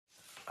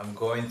I'm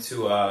going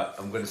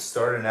to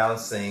start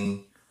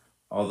announcing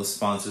all the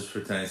sponsors for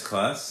tonight's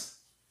class.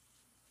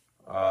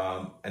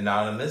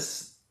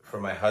 Anonymous, for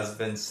my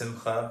husband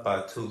Simcha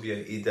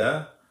Batuvia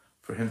Ida,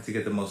 for him to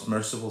get the most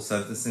merciful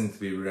sentencing to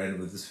be reunited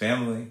with his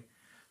family.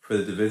 For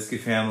the Davidsky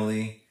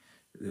family,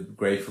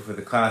 grateful for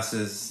the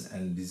classes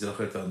and be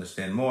zocher to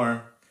understand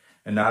more.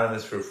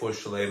 Anonymous for Refuah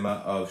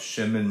Shalema of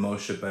Shimon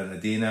Moshe Ben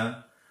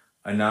Adina.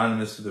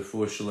 Anonymous for the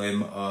Refuah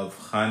Shalema of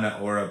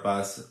Chana Ora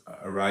Bas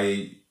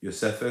Araya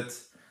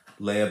Yosefet,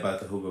 Leah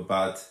Bat Ahuva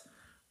Bat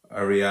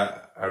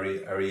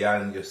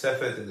Ariyan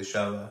Yosefet,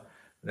 Elishama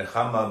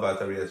Nechama Bat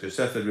Ariyat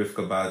Yosefet,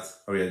 Rivka Bat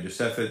Ariyat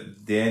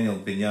Yosefet, Daniel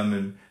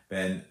Binyamin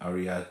Ben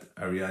Ariyan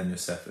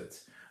Yosefet.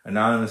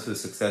 Anonymous for the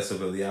success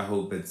of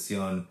Eliyahu Ben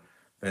Zion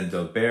Ben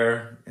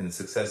Dober, in the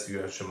success of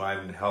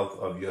Yerushalayim and the health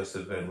of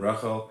Yosef Ben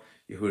Rachel,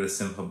 Yehuda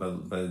Simcha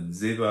Ben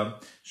Ziba,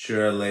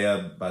 Shira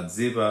Leah Bat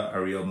Ziba,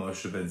 Ariel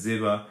Moshe Ben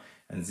Ziba,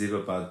 and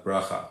Ziba Bat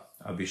Bracha.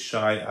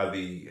 Abishai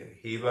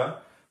Abihiva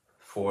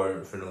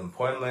for new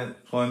employment,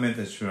 and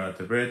Shmirat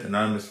Tabrit.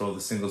 Anonymous for all the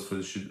singles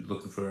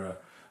looking for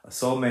a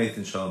soulmate,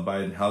 and Shalom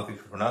Bayit and healthy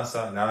for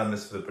Parnasa.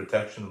 Anonymous for the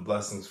protection and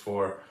blessings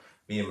for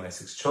me and my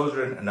 6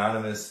 children.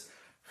 Anonymous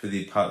for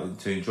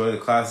to enjoy the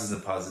classes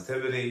and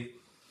positivity.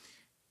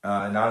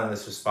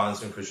 Anonymous for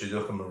sponsoring for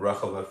Shidduchim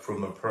Rachel Bat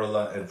Fruma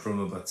Perla and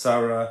Fruma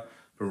Batzara,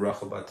 for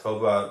Rachel Bat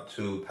Tova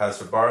to pass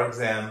her bar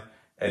exam.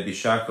 Ed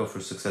Bishako for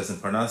success in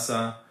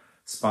Parnasa.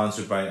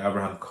 Sponsored by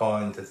Abraham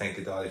Cohen to thank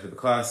Gedali for the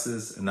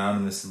classes.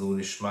 Anonymous Lu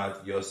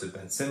Nishmat Yosef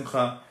Ben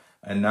Simcha.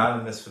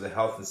 Anonymous for the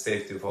health and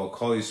safety of all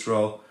Kol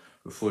Yisrael.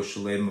 Refuah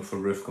Shalema for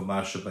Rivka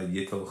Masha by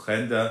Yitol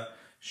Chenda.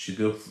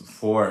 Shidduch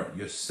for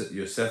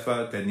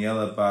Yosefa,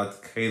 Daniela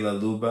Bat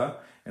Kayla Luba,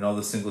 and all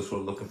the singles who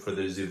are looking for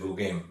their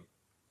Zivugim.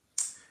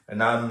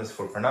 Anonymous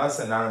for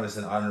Parnasa. Anonymous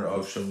in honor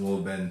of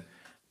Shamuel Ben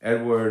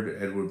Edward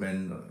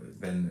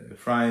Ben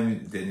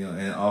Ephraim, Daniel,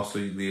 and also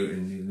Lu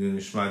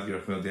Nishmat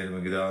Yerachmel Daniel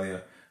Ben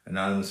Gedalia.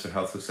 Anonymous for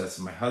health success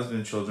of my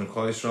husband, children,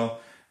 Kol Yisrael.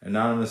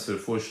 Anonymous for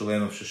Refuah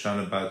Shalem of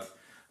Shoshana Bat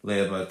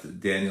Leah Bat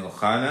Daniel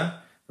Chana.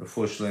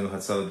 Refuah Shalem of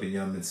Hatzalah Ben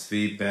Yam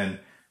Tzvi Ben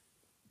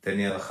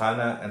Daniel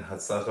Chana, and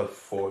Hatzlacha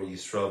for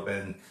Yisrael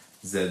Ben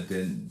Zed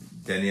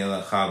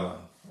Daniela Chava.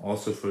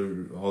 Also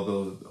for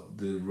all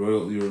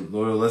your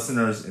loyal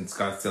listeners in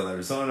Scottsdale,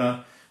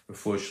 Arizona.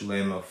 Refuah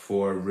Shalem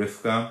for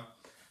Rivka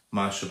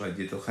Masha Bat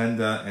Yitol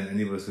Chenda, and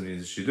anybody who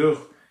needs a shidduch,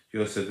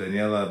 Yosef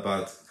Daniela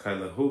Bat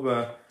Kaila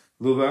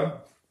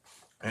Luba,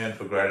 and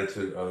for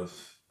gratitude of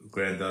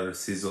granddaughter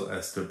Cecil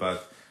Esther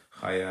Bat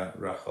Chaya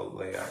Rachel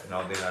Leah, and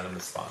all the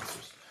anonymous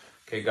sponsors.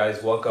 Okay,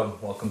 guys,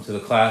 welcome to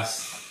the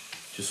class.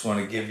 Just want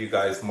to give you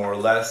guys more or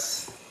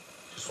less.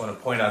 Just want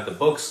to point out the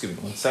books. Give me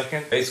 1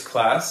 second. Today's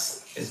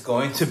class is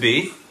going to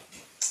be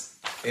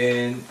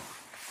in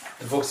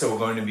the books that we're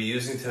going to be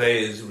using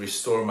today is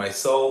Restore My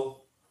Soul.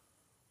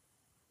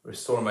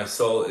 Restore My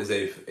Soul is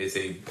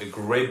a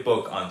great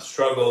book on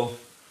struggle,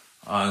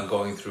 on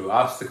going through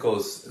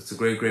obstacles. It's a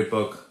great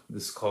book.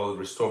 This is called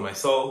Restore My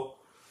Soul.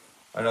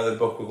 Another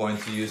book we're going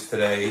to use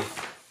today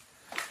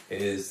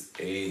is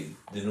The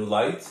New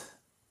Light.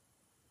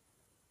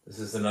 This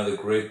is another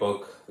great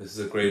book. This is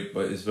a great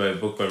book. It's a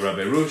book by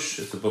Rabbi Rush.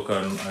 It's a book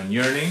on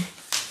yearning.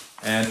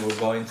 And we're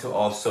going to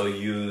also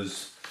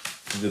use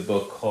the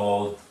book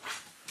called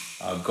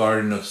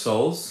Garden of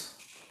Souls.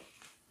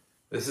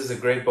 This is a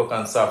great book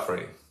on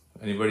suffering.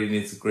 Anybody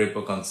needs a great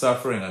book on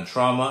suffering, on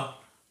trauma,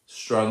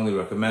 strongly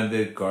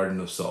recommended, Garden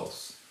of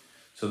Souls.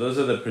 So those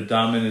are the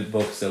predominant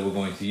books that we're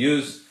going to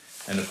use.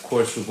 And of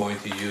course, we're going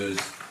to use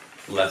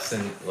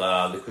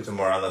Likutei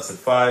Moharan lesson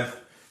 5.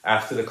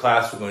 After the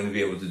class, we're going to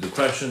be able to do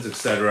questions,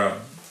 etc.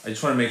 I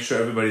just want to make sure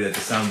everybody that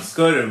the sound is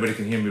good, everybody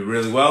can hear me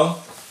really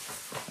well,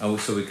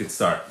 so we could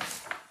start.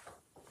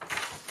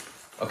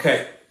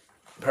 Okay,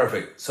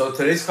 perfect. So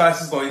today's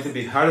class is going to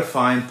be how to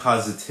find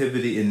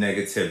positivity in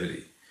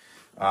negativity.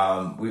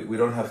 We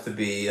don't have to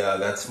be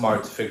that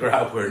smart to figure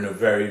out we're in a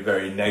very,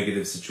 very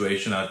negative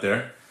situation out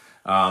there.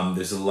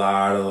 There's a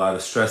lot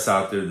of stress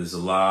out there. There's a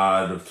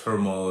lot of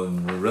turmoil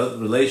in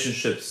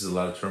relationships. There's a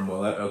lot of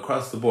turmoil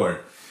across the board.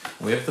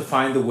 We have to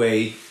find a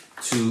way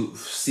to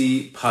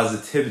see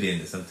positivity in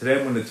this. And today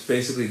I'm going to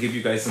basically give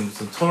you guys some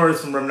Torahs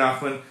from Reb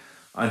Nachman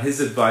on his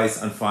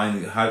advice on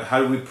finding how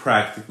do we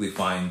practically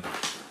find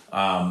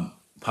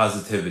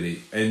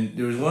positivity. And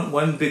there was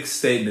one big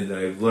statement that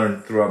I've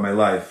learned throughout my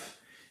life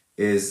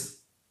is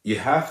you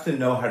have to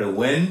know how to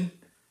win,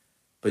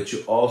 but you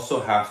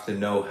also have to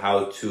know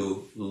how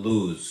to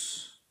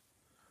lose.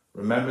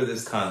 Remember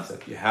this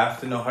concept. You have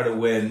to know how to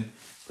win,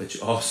 but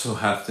you also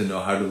have to know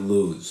how to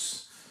lose.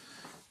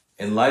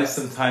 In life,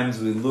 sometimes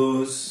we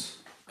lose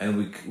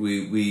and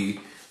we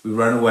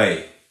run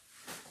away.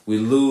 We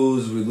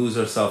lose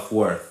our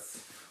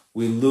self-worth.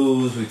 We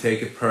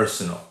take it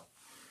personal.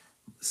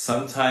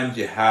 Sometimes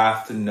you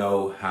have to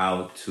know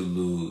how to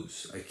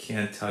lose. I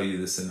can't tell you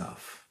this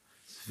enough.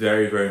 It's a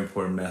very, very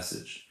important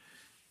message.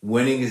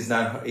 Winning is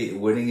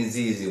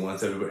easy.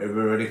 Once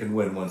everybody can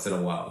win once in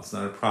a while. It's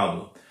not a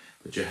problem.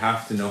 But you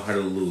have to know how to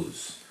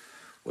lose.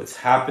 What's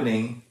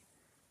happening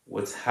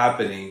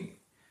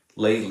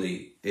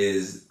lately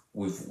is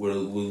we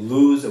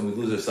lose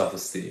our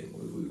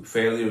self-esteem.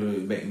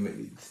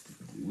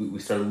 We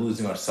start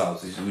losing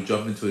ourselves. We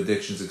jump into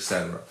addictions,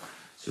 etc.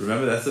 So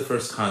remember, that's the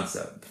first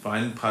concept.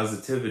 Finding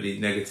positivity,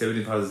 negativity,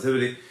 and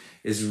positivity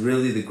is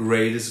really the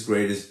greatest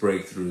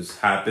breakthroughs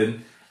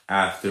happen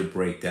after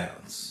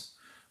breakdowns.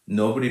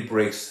 Nobody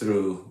breaks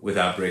through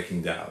without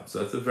breaking down. So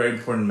that's a very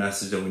important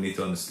message that we need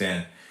to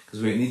understand,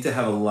 because we need to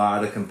have a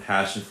lot of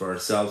compassion for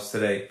ourselves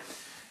today.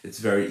 It's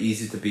very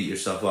easy to beat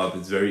yourself up.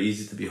 It's very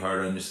easy to be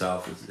hard on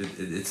yourself.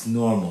 It's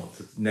normal.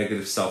 It's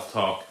negative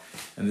self-talk.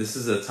 And this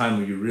is a time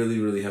where you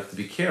really have to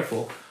be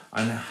careful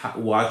on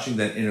watching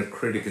that inner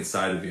critic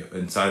inside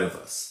of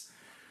us.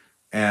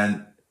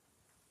 And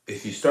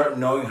if you start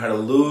knowing how to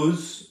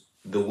lose,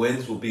 the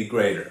wins will be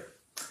greater.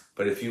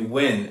 But if you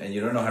win and you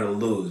don't know how to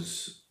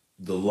lose,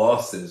 the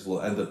losses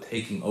will end up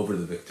taking over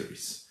the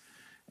victories.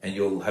 And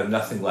you'll have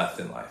nothing left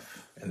in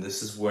life. And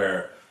this is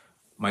where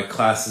my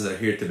classes are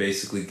here to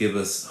basically give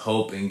us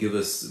hope and give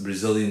us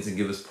resilience and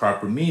give us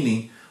proper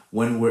meaning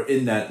when we're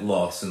in that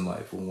loss in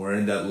life, when we're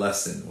in that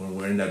lesson, when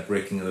we're in that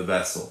breaking of the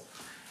vessel.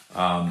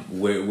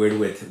 Where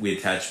do we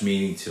attach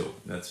meaning to?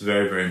 That's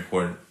very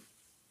important.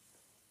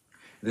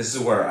 This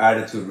is where our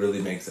attitude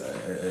really makes...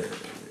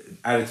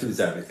 attitude is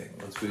everything.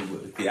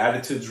 If the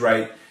attitude's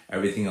right,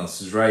 everything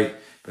else is right.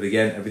 But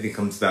again, everything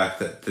comes back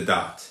to the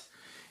dot.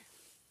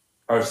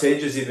 Our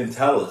sages even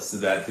tell us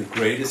that the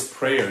greatest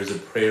prayer is a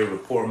prayer of a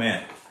poor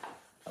man.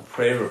 A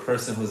prayer of a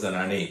person who's an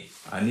ani.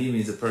 Ani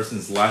means a person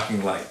is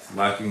lacking light,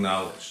 lacking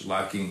knowledge,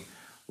 lacking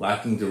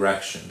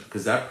direction.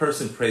 Because that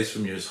person prays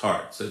from his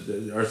heart. So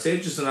our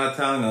sages are not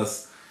telling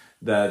us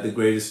that the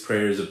greatest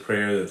prayer is a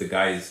prayer that the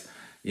guy is,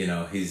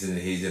 he's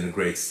in a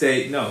great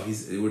state. No,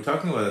 we're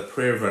talking about a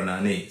prayer of an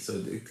ani.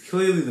 So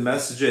clearly the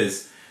message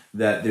is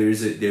that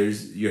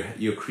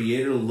your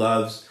Creator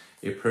loves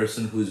a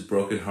person who's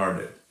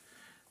brokenhearted.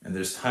 And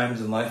there's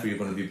times in life where you're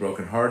going to be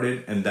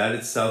brokenhearted, and that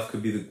itself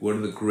could be one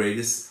of the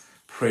greatest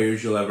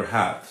prayers you'll ever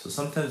have. So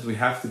sometimes we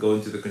have to go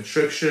into the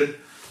constriction.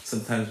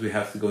 Sometimes we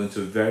have to go into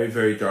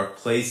very dark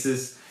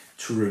places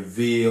to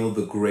reveal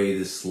the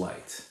greatest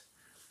light.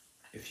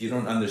 If you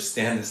don't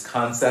understand this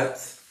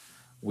concept,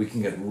 we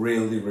can get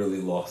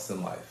really lost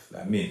in life.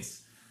 That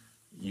means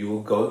you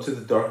will go to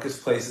the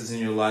darkest places in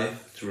your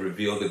life to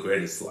reveal the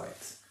greatest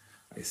light.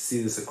 I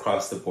see this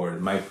across the board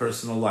in my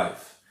personal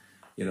life.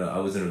 I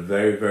was in a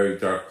very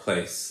dark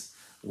place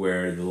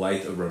where the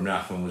light of Rav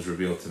Nachman was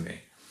revealed to me.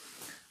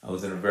 I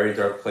was in a very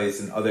dark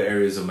place in other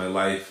areas of my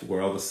life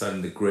where all of a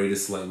sudden the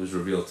greatest light was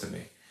revealed to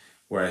me,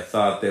 where I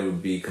thought there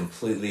would be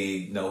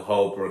completely no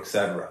hope or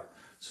etc.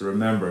 So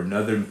remember,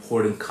 another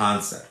important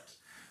concept.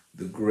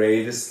 The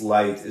greatest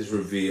light is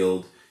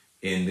revealed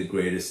in the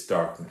greatest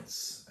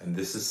darkness. And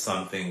this is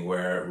something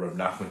where Rav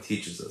Nachman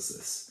teaches us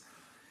this.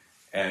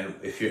 And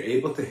if you're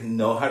able to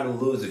know how to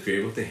lose, if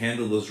you're able to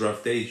handle those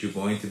rough days, you're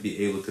going to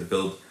be able to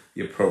build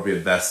the appropriate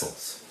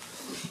vessels.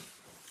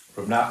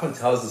 Rav Nachman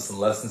tells us in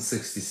lesson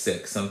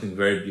 66, something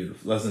very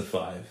beautiful, lesson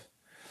 5.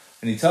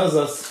 And he tells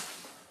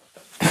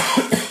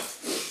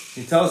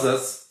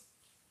us,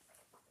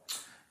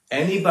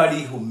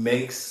 anybody who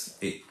makes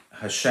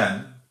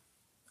Hashem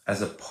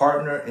as a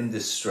partner in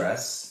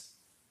distress,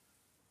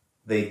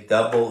 they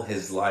double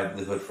his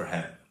livelihood for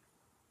him.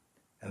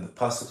 And the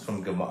pasuk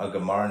from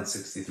Gemara in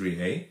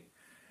 63a.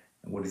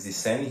 And what is he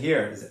saying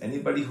here is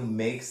anybody who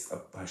makes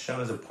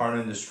Hashem as a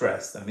partner in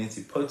distress, that means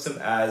he puts him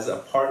as a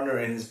partner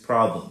in his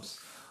problems,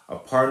 a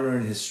partner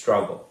in his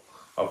struggle,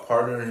 a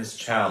partner in his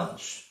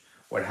challenge.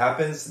 What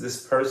happens?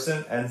 This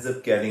person ends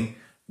up getting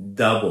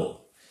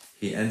double.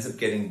 He ends up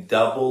getting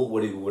double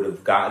what he would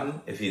have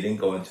gotten if he didn't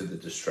go into the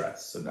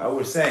distress. So now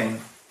we're saying,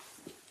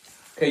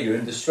 okay, you're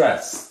in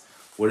distress.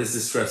 What does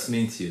distress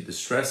mean to you?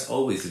 Distress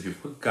always, if you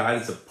put God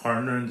as a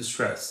partner in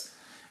distress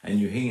and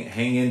you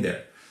hang in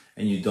there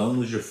and you don't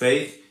lose your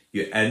faith,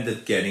 you end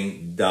up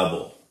getting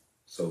double.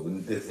 So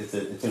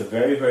it's a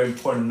very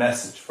important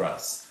message for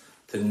us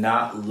to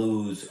not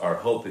lose our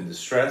hope in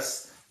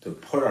distress, to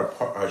put our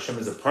Hashem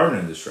as a partner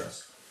in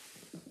distress.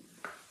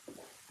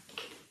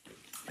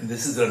 And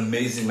this is an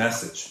amazing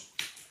message.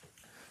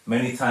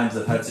 Many times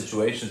I've had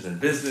situations in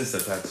business,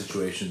 I've had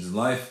situations in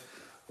life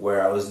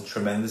where I was in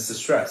tremendous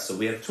distress. So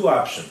we have two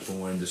options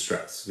when we're in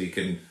distress. We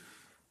can,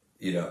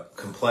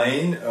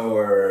 complain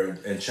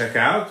and check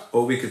out,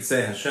 or we could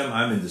say, Hashem,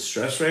 I'm in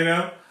distress right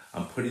now.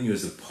 I'm putting you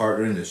as a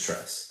partner in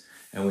distress.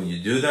 And when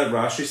you do that,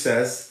 Rashi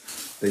says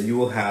that you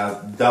will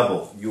have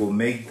double. You will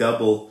make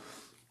double.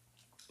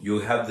 You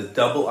will have the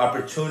double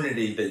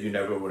opportunity that you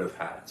never would have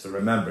had. So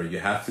remember, you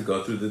have to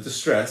go through the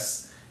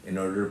distress in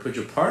order to put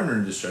your partner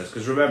in distress.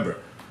 Because remember,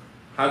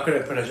 how could I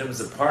put Hashem as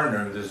a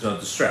partner if there's no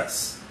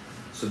distress?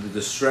 So the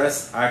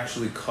distress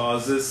actually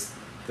causes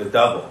the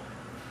double.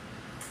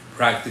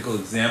 Practical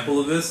example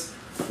of this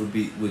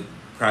would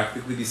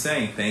practically be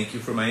saying, thank you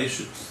for my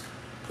issues.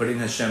 Putting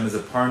Hashem as a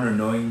partner,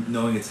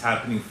 knowing it's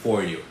happening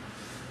for you.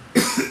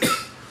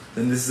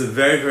 Then this is a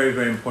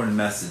very important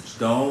message.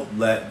 Don't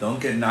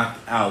get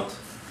knocked out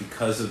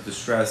because of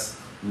distress.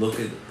 Look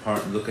at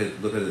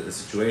the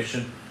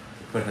situation.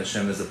 The put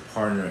Hashem as a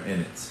partner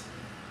in it.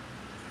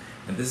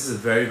 And this is a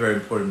very, very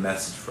important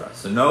message for us.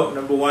 So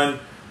number one,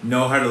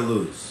 know how to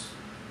lose.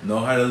 Know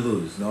how to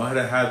lose. Know how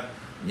to have,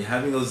 when you're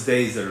having those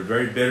days that are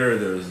very bitter,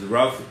 there's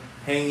rough,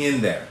 hang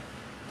in there.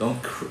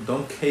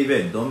 Don't cave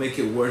in. Don't make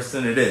it worse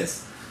than it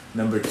is.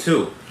 Number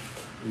two,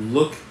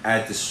 look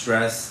at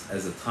distress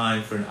as a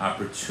time for an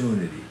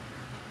opportunity.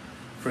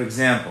 For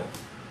example,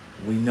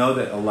 we know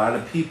that a lot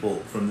of people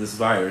from this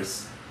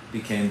virus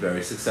became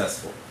very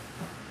successful.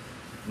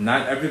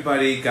 Not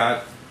everybody,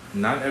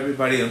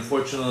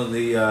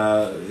 unfortunately,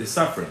 is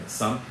suffering.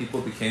 Some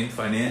people became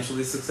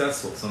financially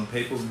successful. Some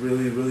people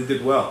really, really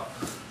did well.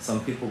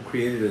 Some people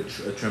created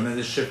a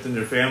tremendous shift in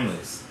their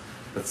families.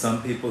 But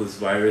some people, this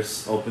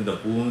virus opened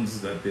up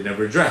wounds that they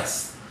never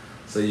addressed.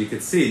 So you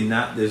could see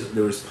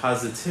there was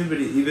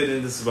positivity even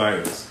in this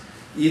virus.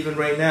 Even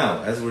right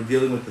now, as we're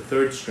dealing with the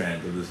third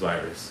strand of this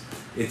virus,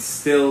 it's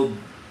still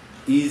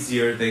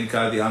easier. Thank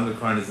God the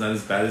Omicron is not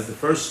as bad as the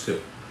first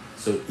two.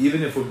 So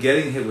even if we're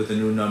getting hit with the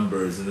new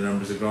numbers and the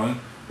numbers are growing,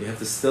 we have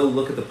to still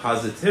look at the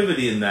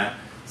positivity in that,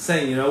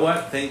 saying, you know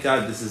what, thank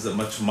God this is a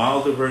much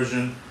milder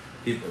version.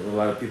 A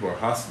lot of people are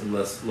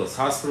less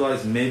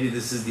hospitalized. Maybe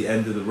this is the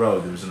end of the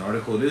road. There was an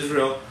article in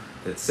Israel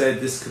that said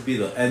this could be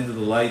the end of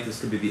the light, this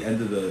could be the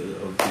end of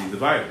the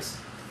virus.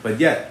 But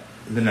yet,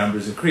 the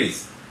numbers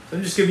increase. So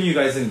I'm just giving you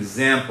guys an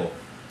example.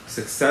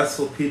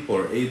 Successful people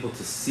are able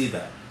to see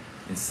that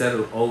instead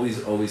of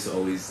always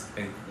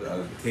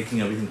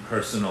taking everything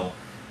personal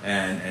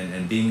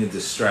and being in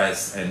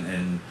distress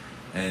and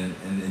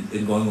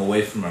going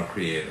away from our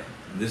Creator.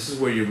 And this is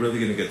where you're really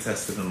going to get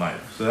tested in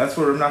life. So that's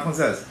what Rav Nachman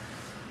says.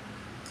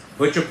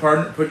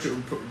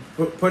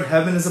 Put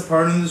heaven as a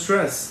partner in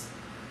distress.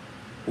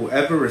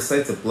 Whoever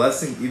recites a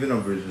blessing even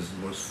over his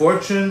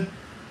misfortune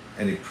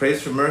and he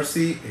prays for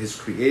mercy, his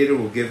Creator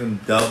will give him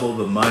double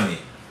the money.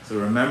 So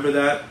remember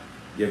that.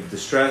 You have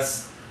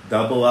distress,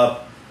 double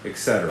up,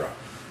 etc.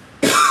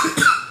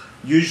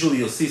 Usually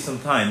you'll see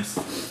sometimes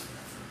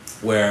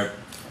where,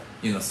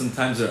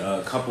 sometimes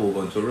a couple will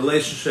go into a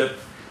relationship,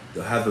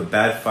 they'll have a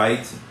bad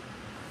fight,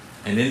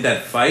 and in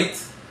that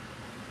fight,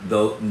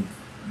 they'll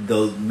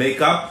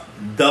make up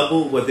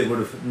double what they would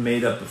have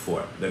made up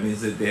before. That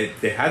means that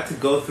they had to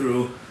go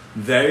through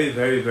very,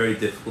 very, very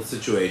difficult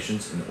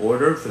situations in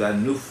order for that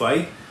new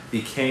fight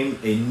became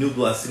a new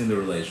blessing in the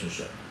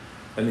relationship.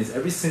 That means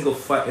it's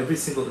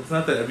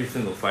not that every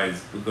single fight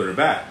is good or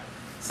bad.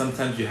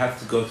 Sometimes you have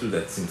to go through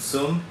that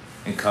tzimtzum.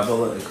 In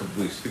Kabbalah,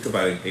 we speak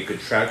about a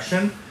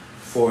contraction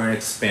for an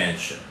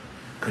expansion.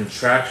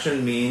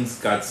 Contraction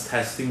means God's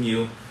testing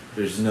you.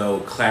 There's no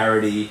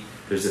clarity.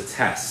 There's a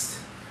test.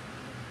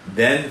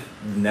 Then,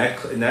 in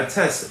that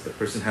test, the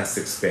person has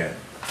to expand.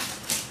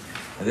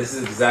 And this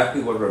is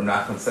exactly what Rav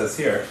Nachman says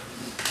here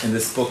in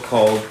this book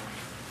called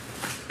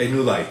A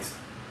New Light.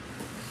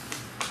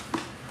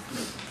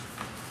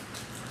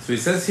 So he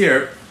says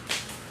here,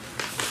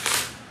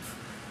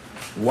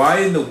 why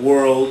in the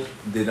world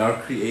did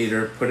our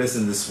Creator put us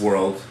in this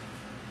world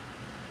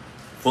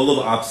full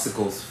of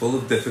obstacles, full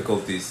of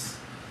difficulties,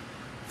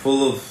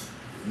 full of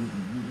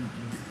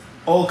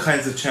all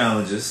kinds of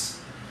challenges?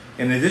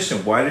 In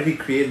addition, why did He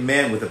create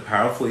man with a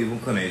powerful evil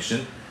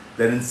inclination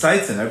that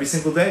incites him every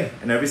single day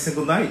and every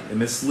single night and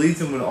misleads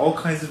him with all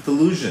kinds of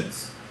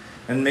delusions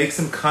and makes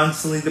him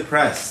constantly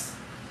depressed?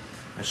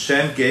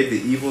 Hashem gave the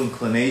evil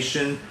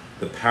inclination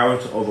the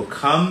power to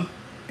overcome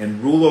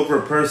and rule over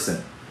a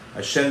person.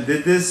 Hashem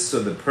did this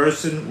so the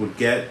person would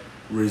get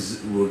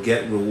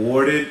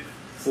rewarded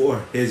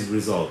for his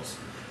results.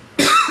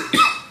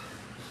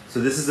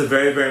 So this is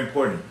very, very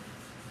important.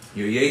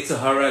 Your Yetzer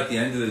Hara at the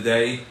end of the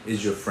day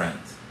is your friend.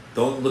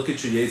 Don't look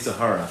at your Yetzer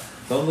Hara.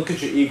 Don't look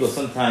at your ego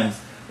sometimes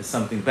as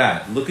something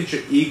bad. Look at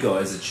your ego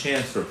as a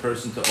chance for a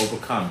person to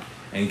overcome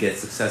and get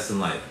success in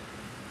life.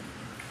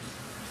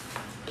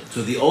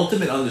 So the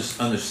ultimate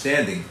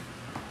understanding,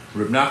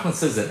 Reb Nachman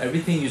says that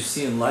everything you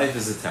see in life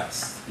is a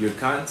test. You're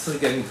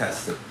constantly getting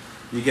tested.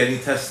 You're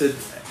getting tested.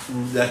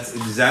 That's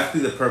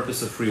exactly the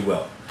purpose of free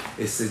will,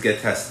 is to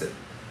get tested.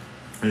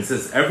 And it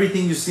says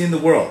everything you see in the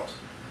world,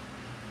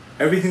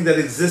 everything that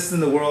exists in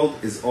the world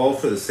is all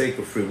for the sake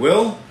of free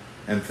will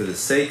and for the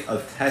sake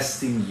of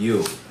testing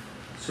you.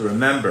 So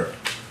remember,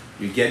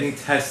 you're getting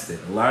tested.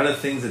 A lot of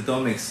things that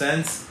don't make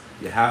sense,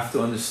 you have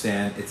to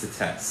understand it's a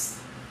test.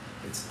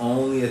 It's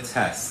only a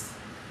test.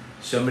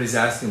 Somebody's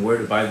asking where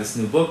to buy this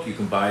new book. You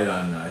can buy it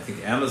on, I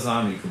think,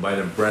 Amazon, or you can buy it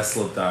on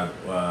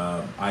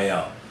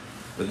Breslov.il.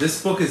 But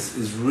this book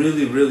is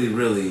really, really,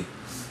 really,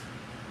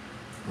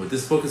 what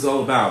this book is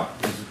all about,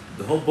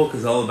 the whole book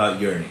is all about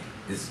yearning.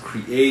 It's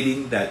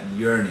creating that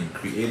yearning,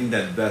 creating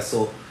that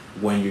vessel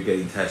when you're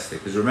getting tested.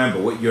 Because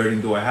remember, what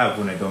yearning do I have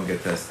when I don't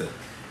get tested?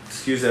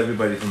 Excuse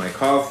everybody for my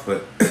cough,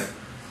 but...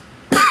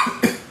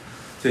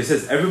 So he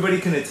says,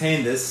 everybody can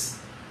attain this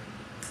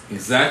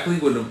exactly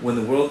when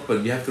the world,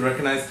 but you have to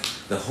recognize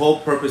the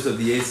whole purpose of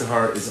the Yetzer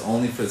Hara is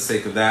only for the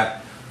sake of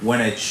that. When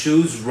I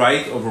choose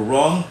right over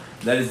wrong,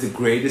 that is the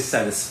greatest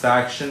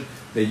satisfaction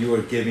that you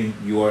are giving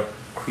your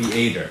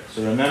Creator.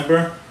 So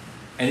remember,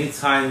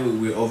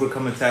 Anytime we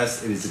overcome a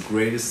test, it is the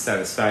greatest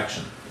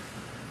satisfaction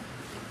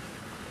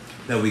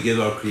that we give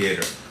our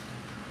Creator.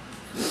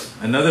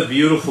 Another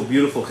beautiful,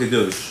 beautiful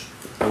chidush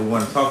that we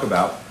want to talk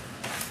about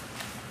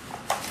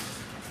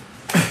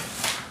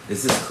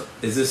is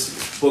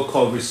this book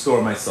called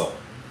Restore My Soul.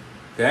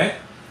 Okay?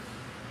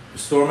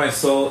 Restore My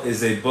Soul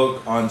is a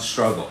book on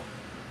struggle.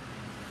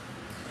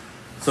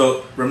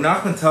 So Reb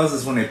Nachman tells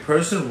us when a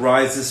person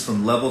rises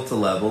from level to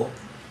level,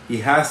 he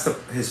has to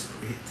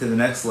the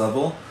next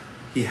level.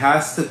 He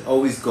has to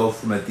always go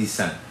from a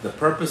descent. The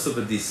purpose of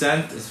a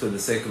descent is for the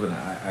sake of an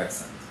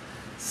ascent.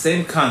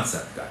 Same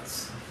concept,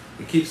 guys.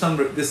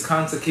 This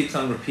concept keeps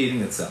on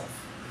repeating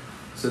itself.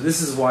 So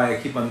this is why I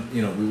keep on,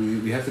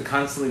 we have to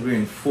constantly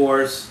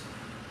reinforce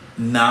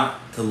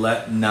not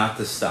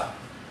to stop.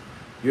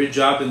 Your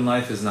job in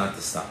life is not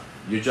to stop.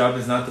 Your job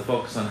is not to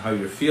focus on how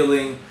you're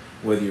feeling,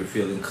 whether you're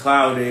feeling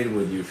clouded,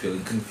 whether you're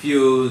feeling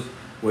confused,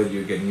 whether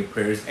you're getting your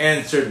prayers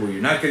answered, whether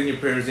you're not getting your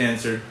prayers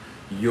answered.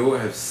 You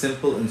have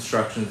simple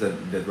instructions that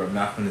Reb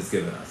Nachman has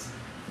given us.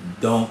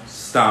 Don't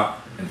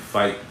stop and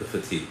fight the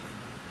fatigue.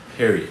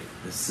 Period.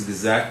 This is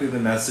exactly the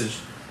message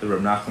that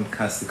Reb Nachman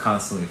has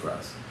constantly for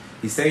us.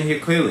 He's saying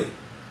here clearly,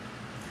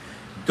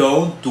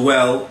 don't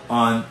dwell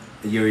on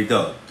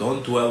Yeridot.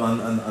 Don't dwell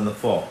on the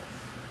fall.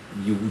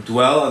 You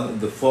dwell on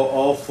the fall.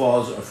 All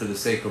falls are for the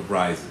sake of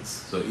rises.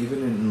 So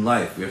even in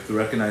life, we have to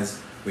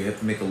recognize, we have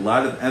to make a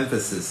lot of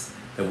emphasis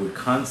that we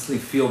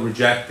constantly feel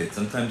rejected.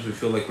 Sometimes we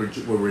feel like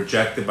we're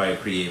rejected by a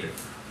Creator.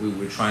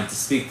 We're trying to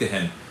speak to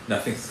Him.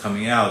 Nothing's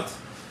coming out.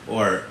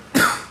 Or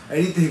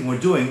anything we're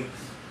doing,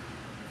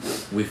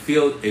 we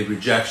feel a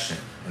rejection.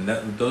 And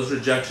those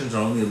rejections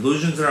are only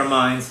illusions in our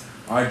minds.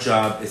 Our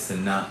job is to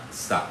not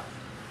stop.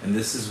 And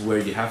this is where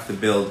you have to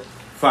build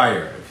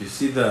fire. If you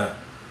see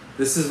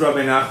this is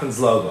Rabbi Nachman's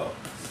logo.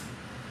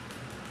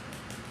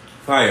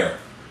 Fire.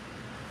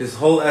 His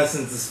whole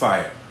essence is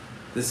fire.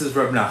 This is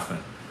Rabbi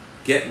Nachman.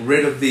 Get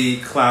rid of the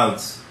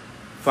clouds.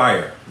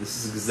 Fire.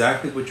 This is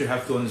exactly what you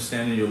have to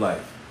understand in your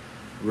life.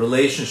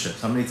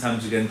 Relationships. How many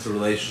times you get into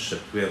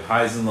relationships? We have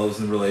highs and lows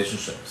in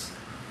relationships.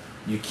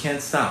 You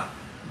can't stop.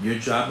 Your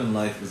job in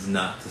life is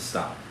not to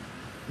stop.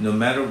 No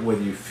matter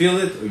whether you feel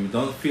it or you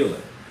don't feel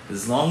it.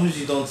 As long as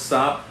you don't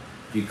stop,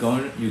 you're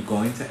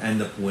going to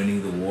end up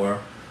winning the war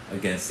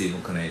against evil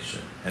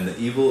inclination. And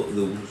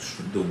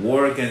the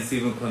war against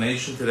evil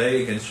inclination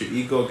today, against your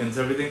ego, against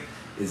everything,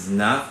 is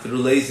not through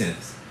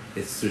laziness.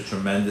 It's through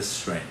tremendous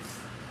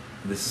strength.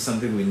 This is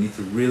something we need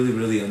to really,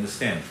 really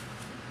understand.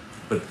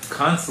 But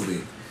constantly,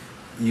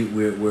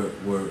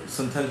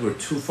 sometimes we're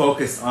too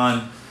focused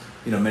on,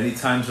 many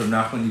times Rav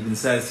Nachman even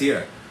says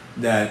here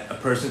that a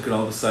person could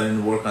all of a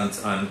sudden work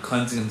on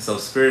cleansing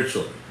himself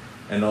spiritually,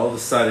 and all of a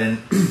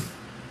sudden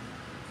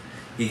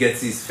he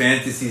gets these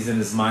fantasies in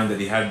his mind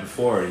that he had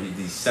before,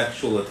 these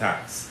sexual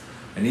attacks,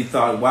 and he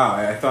thought, wow,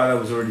 I thought I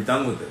was already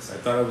done with this. I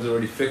thought I was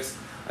already fixed.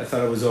 I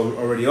thought I was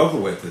already over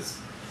with this.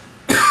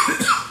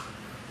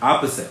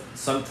 Opposite.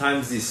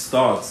 Sometimes these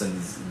thoughts and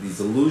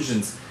these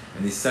illusions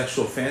and these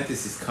sexual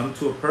fantasies come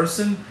to a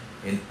person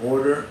in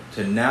order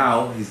to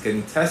now he's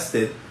getting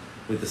tested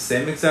with the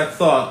same exact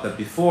thought that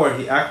before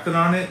he acted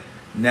on it,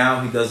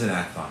 now he doesn't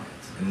act on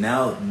it. And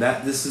now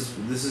that this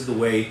is the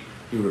way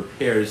he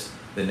repairs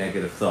the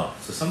negative thought.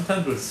 So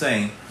sometimes we're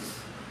saying,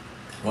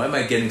 why am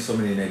I getting so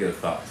many negative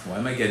thoughts? Why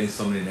am I getting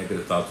so many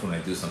negative thoughts when I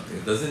do something?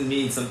 It doesn't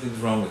mean something's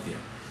wrong with you.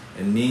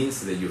 It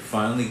means that you're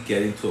finally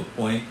getting to a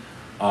point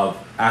of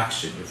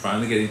action. You're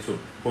finally getting to a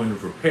point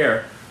of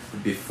repair.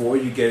 But before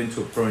you get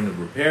into a point of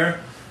repair,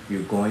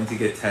 you're going to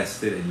get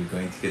tested and you're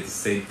going to get the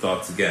same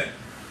thoughts again.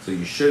 So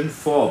you shouldn't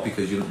fall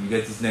because you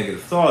get these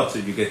negative thoughts,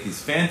 or you get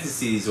these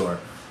fantasies, or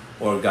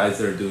guys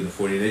that are doing the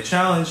 40-day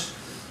challenge,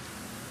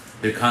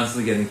 they're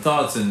constantly getting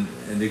thoughts and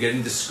they're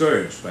getting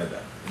discouraged by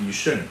that. And you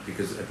shouldn't,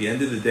 because at the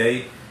end of the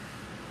day,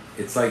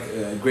 it's like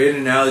a great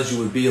analogy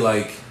would be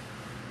like,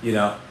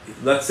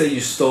 let's say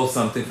you stole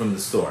something from the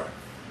store.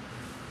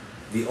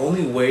 The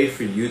only way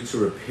for you to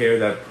repair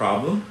that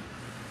problem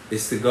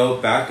is to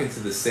go back into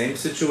the same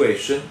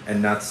situation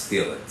and not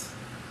steal it.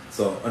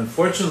 So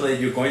unfortunately,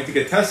 you're going to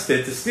get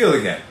tested to steal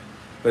again.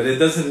 But it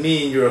doesn't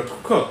mean you're a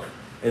cook.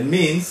 It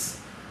means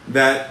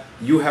that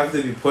you have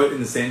to be put in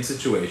the same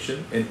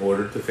situation in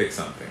order to fix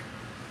something.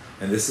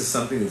 And this is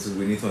something that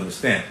we need to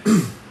understand.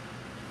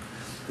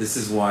 This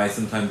is why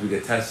sometimes we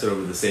get tested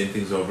over the same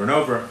things over and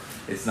over.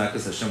 It's not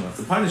because Hashem wants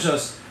to punish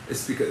us.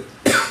 It's because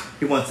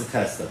He wants to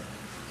test us.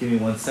 Give me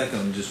 1 second.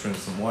 Let me just drink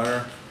some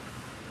water.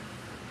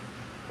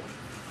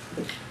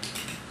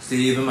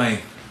 See, even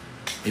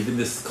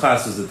this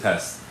class was a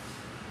test.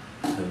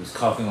 I was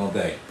coughing all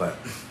day, but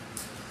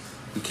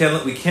we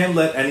can't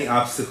let any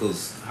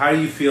obstacles. How do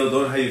you feel?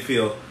 Don't know how you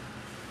feel.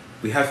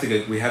 We have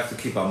to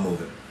keep on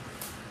moving.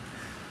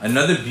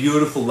 Another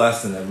beautiful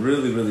lesson that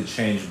really, really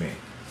changed me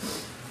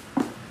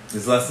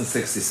is lesson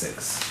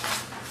 66.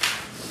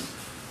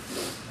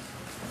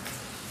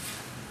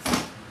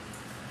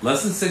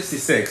 Lesson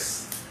 66.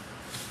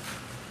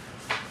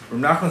 Rav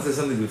Nachman says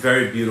something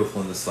very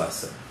beautiful in this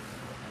lesson.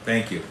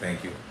 Thank you.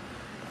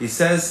 He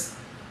says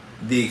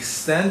The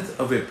extent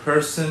of a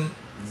person's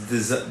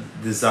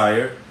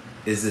desire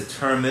is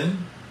determined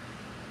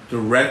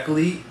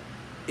directly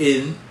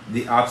in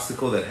the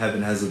obstacle that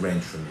heaven has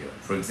arranged from you.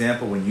 For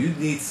example, when you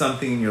need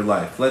something in your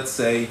life, let's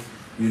say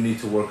you need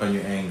to work on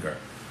your anger,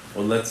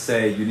 or let's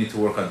say you need to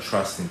work on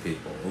trusting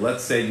people, or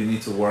let's say you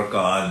need to work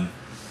on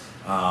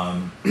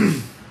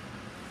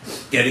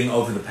getting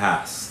over the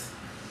past.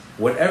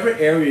 Whatever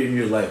area in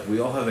your life, we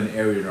all have an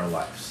area in our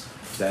lives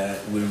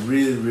that we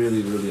really,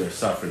 really, really are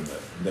suffering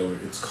with, that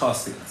it's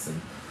costing us,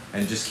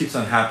 and just keeps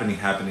on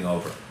happening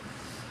over.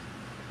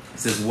 It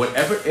says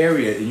whatever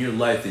area in your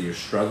life that you're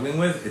struggling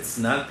with, it's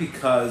not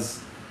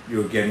because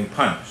you're getting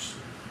punished.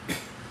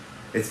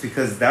 It's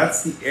because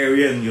that's the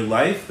area in your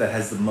life that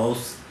has the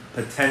most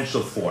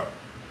potential for it.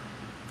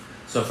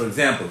 So, for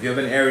example, if you have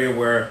an area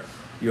where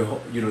you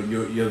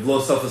have low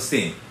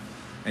self-esteem,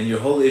 and your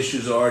whole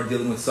issues are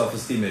dealing with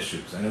self-esteem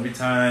issues, and every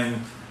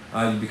time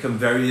you become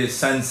very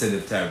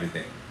sensitive to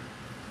everything,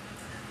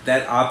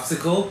 that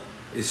obstacle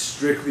is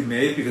strictly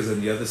made because on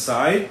the other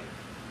side,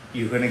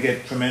 you're going to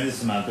get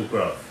tremendous amount of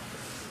growth.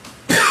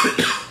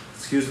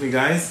 Excuse me,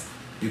 guys.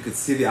 You could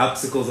see the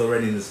obstacles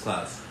already in this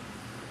class.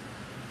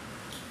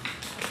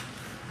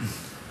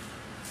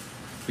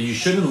 But you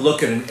shouldn't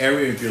look at an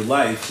area of your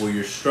life where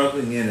you're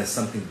struggling in as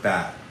something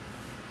bad.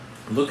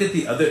 Look at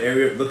the other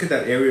area, look at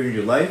that area in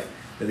your life,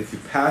 that if you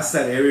pass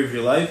that area of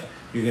your life,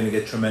 you're going to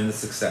get tremendous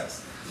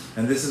success.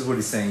 And this is what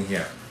he's saying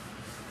here.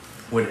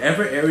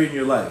 Whatever area in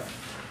your life,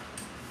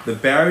 the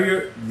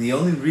barrier, the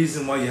only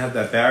reason why you have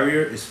that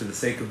barrier is for the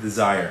sake of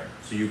desire.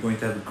 So you're going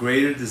to have a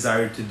greater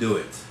desire to do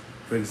it.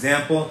 For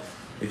example,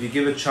 if you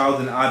give a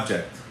child an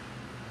object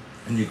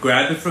and you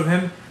grab it from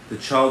him, the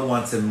child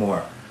wants it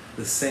more.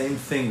 The same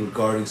thing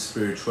regarding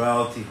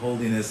spirituality,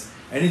 holiness,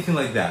 anything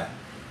like that.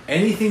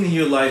 Anything in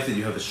your life that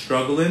you have a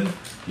struggle in,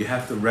 you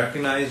have to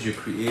recognize your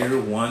Creator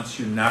wants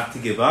you not to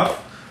give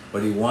up,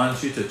 but He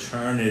wants you to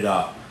turn it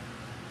up.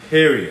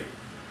 Period.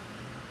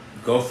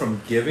 Go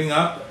from giving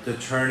up to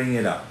turning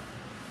it up.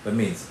 That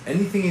means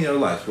anything in your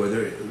life,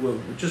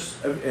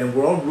 and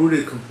we're all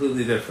rooted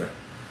completely different.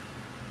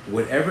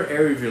 Whatever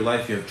area of your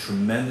life you have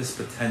tremendous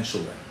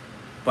potential in,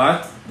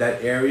 but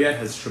that area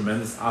has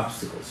tremendous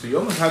obstacles. So you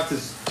almost have to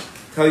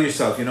tell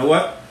yourself, you know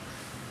what?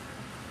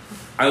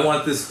 I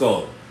want this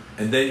goal.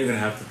 And then you're going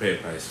to have to pay a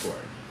price for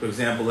it. For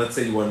example, let's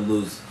say you want to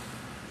lose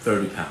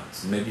 30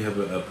 pounds. Maybe you have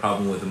a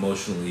problem with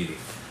emotional eating.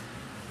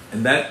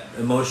 And that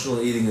emotional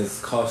eating is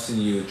costing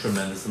you a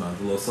tremendous amount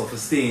of low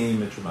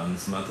self-esteem, a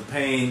tremendous amount of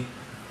pain.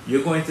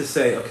 You're going to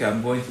say, okay,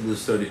 I'm going to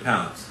lose 30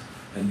 pounds.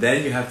 And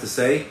then you have to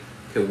say,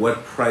 okay,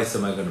 what price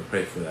am I going to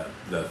pay for that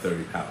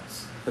 30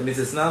 pounds? That means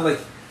it's not like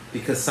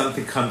because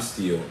something comes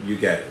to you, you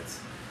get it.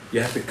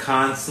 You have to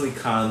constantly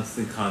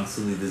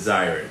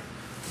desire it.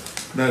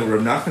 Now,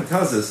 Rav Nachman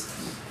tells us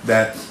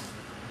that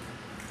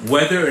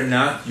whether or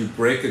not you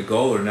break a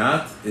goal or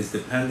not is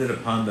dependent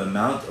upon the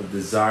amount of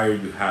desire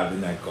you have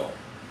in that goal.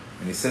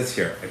 And he says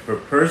here, if a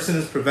person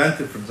is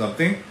prevented from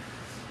something,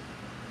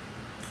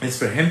 it's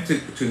for him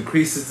to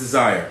increase his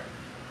desire,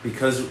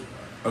 because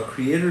a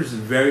Creator is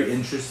very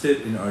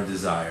interested in our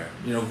desire.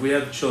 You know, if we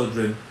have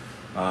children,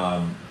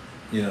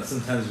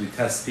 sometimes we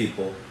test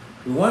people.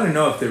 We want to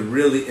know if they're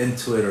really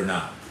into it or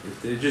not.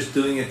 If they're just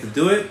doing it to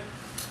do it.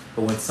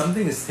 But when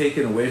something is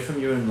taken away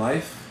from you in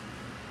life,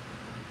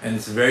 and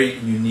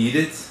you need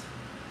it,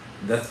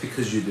 that's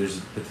because there's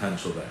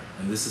potential there.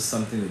 And this is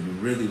something that you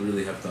really,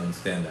 really have to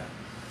understand that.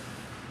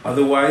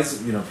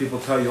 Otherwise, people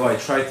tell you, I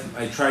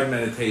tried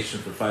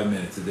meditation for 5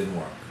 minutes, it didn't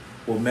work.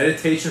 Well,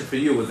 meditation for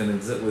you with an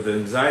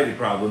anxiety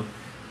problem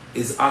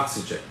is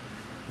oxygen.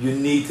 You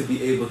need to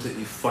be able to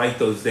fight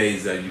those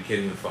days that you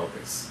can't even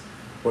focus.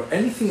 Or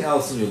anything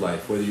else in your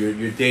life, whether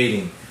you're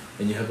dating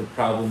and you have a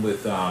problem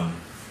with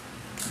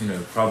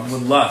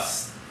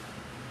lust,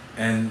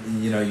 and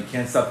you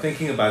can't stop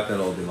thinking about that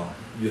all day long.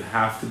 You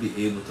have to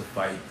be able to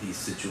fight these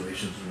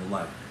situations in your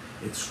life.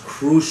 It's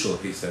crucial,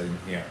 he said in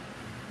here,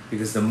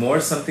 because the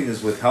more something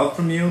is withheld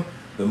from you,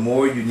 the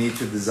more you need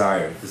to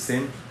desire. The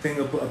same thing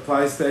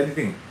applies to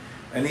anything,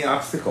 any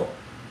obstacle.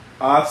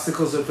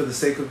 Obstacles are for the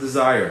sake of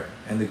desire,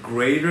 and the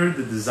greater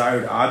the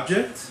desired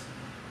object,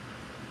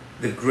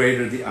 the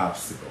greater the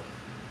obstacle.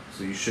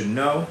 So you should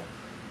know.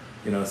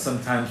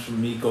 Sometimes for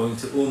me going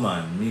to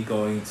Uman, me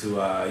going to,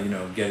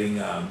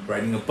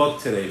 writing a book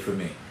today for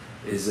me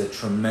is a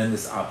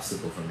tremendous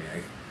obstacle for me.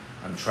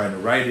 I'm trying to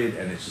write it,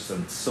 and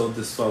I'm so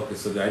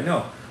disfocused. So that I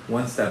know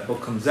once that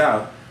book comes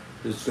out,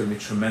 there's going to be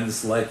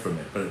tremendous light from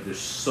it. But there's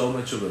so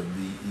much of the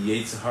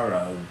Yetzer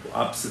Hara of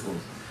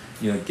obstacles,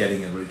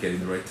 getting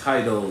the right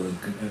title, and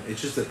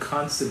it's just a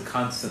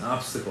constant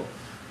obstacle.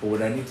 But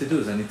what I need to do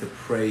is I need to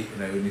pray,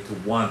 and I need to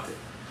want it.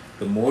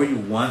 The more you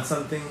want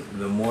something,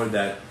 the more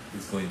that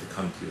is going to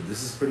come to you.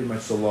 This is pretty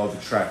much the law of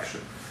attraction.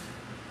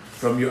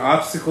 From your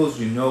obstacles,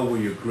 you know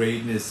where your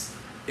greatness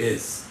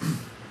is.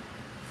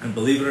 And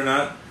believe it or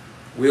not,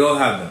 we all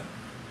have them.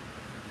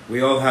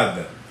 We all have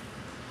them.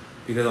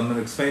 Because I'm going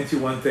to explain to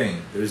you one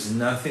thing. There's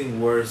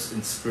nothing worse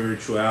in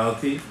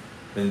spirituality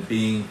than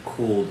being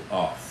cooled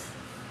off.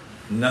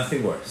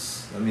 Nothing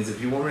worse. That means if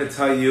you want me to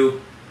tell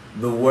you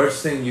the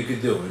worst thing you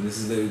could do, and this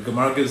is the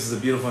Gemara gives us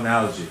a beautiful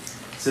analogy.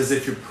 It says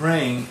if you're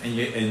praying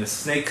and the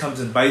snake comes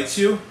and bites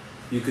you,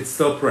 you could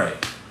still pray.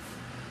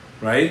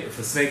 Right? If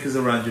a snake is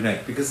around your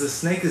neck. Because the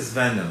snake is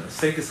venom. The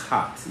snake is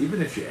hot.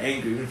 Even if you're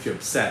angry, even if you're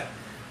upset,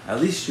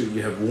 at least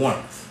you have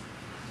warmth.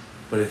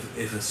 But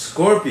if a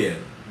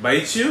scorpion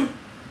bites you,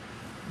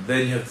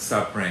 then you have to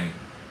stop praying.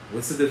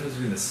 What's the difference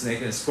between a snake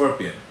and a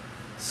scorpion?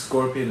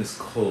 Scorpion is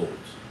cold.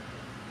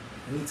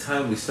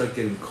 Anytime we start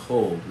getting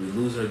cold, we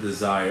lose our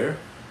desire.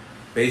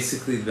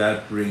 Basically,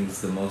 that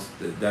brings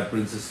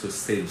us to a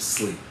state of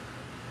sleep.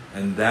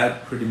 And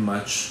that pretty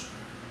much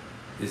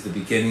is the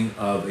beginning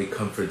of a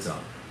comfort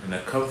zone. And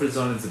that comfort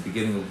zone is the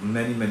beginning of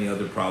many, many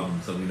other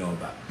problems that we know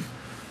about.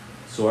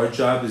 So our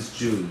job as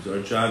Jews,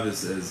 our job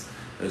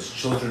as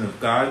children of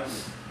God,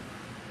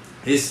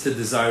 is to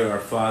desire our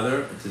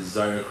Father, to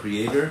desire our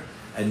Creator,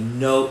 at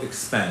no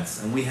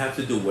expense. And we have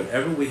to do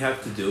whatever we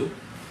have to do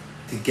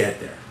to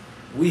get there.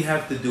 We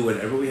have to do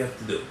whatever we have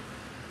to do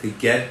to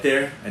get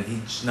there. And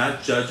He's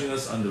not judging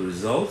us on the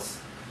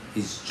results.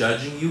 He's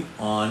judging you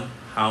on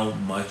how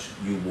much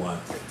you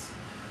want it.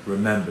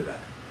 Remember that.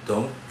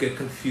 Don't get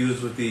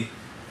confused with the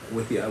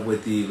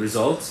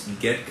results.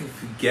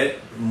 Get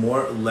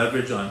more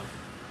leverage on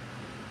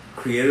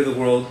Creator of the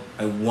world.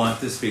 I want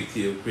to speak to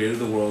you. Creator of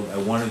the world. I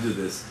want to do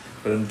this,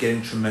 but I'm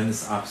getting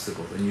tremendous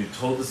obstacles. And you've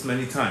told us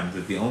many times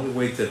that the only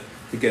way to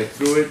get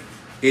through it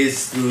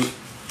is through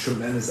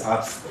tremendous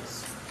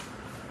obstacles.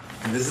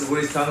 And this is what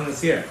He's telling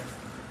us here.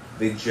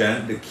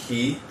 The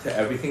key to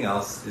everything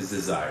else is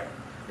desire.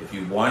 If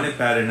you want it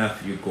bad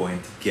enough, you're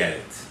going to get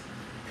it.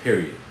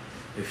 Period.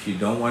 If you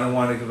don't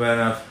want it bad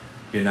enough,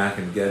 you're not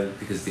going to get it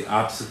because the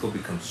obstacle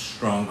becomes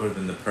stronger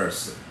than the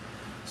person.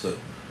 So,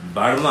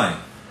 bottom line,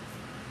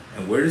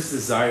 and where does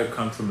desire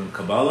come from in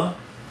Kabbalah?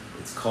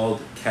 It's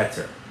called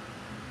Keter.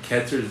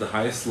 Keter is the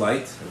highest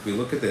light. If we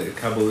look at the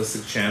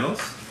Kabbalistic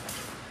channels,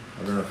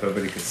 I don't know if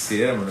everybody can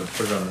see it. I'm going to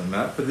put it on the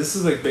map. But this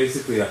is like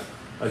basically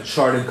a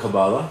chart in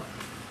Kabbalah.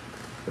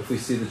 If we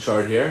see the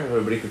chart here,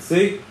 everybody can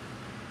see.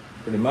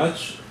 Pretty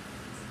much.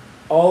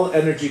 All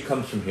energy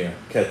comes from here,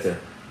 Keter.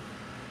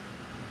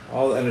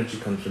 All energy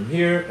comes from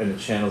here and it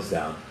channels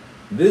down.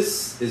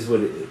 This is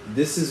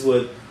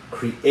what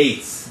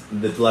creates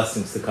the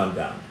blessings to come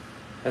down.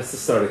 That's the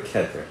start of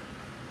Keter.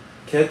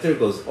 Keter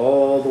goes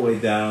all the way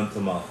down to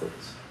Malchut.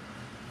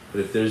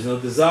 But if there's no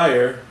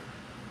desire,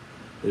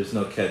 there's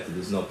no Keter,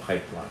 there's no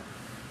pipeline.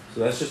 So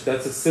that's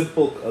a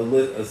simple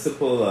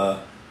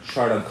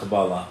chart on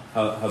Kabbalah,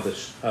 how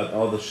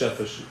all the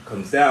shefa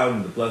comes down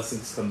and the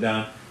blessings come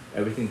down.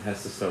 Everything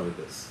has to start with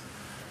this.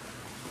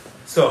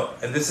 So,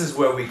 and this is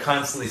where we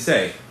constantly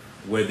say,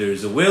 where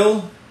there's a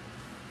will,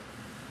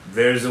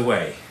 there's a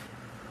way.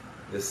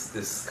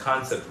 This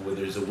concept, where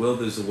there's a will,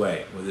 there's a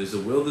way. Where there's a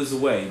will, there's a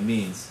way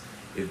means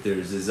if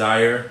there's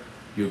desire,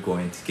 you're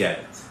going to get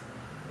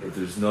it. If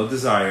there's no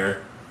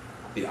desire,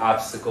 the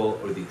obstacle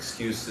or the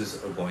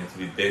excuses are going to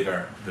be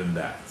bigger than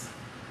that.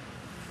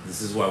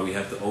 This is why we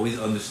have to always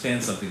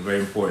understand something very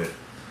important.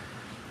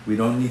 We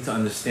don't need to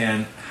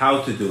understand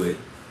how to do it.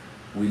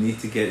 We need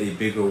to get a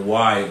bigger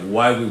why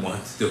we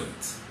want to do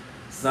it.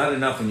 It's not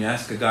enough when you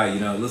ask a guy,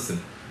 listen,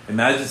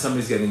 imagine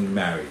somebody's getting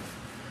married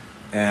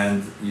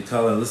and you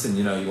tell her, listen,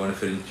 you want to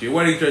fit into your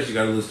wedding dress, you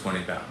got to lose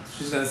 20 pounds.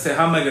 She's going to say,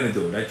 how am I going to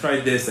do it? I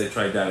tried this, I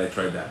tried that, I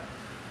tried that.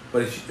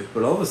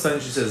 But all of a sudden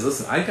she says,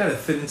 listen, I got to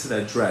fit into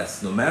that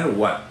dress no matter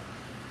what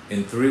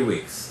in 3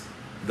 weeks.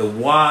 The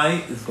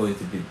why is going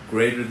to be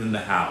greater than the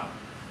how.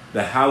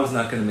 The how is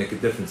not going to make a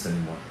difference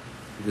anymore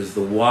because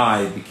the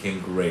why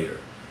became greater.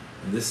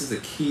 And this is the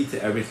key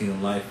to everything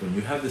in life. When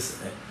you have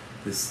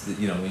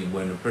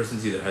when a person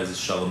either has a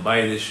shalom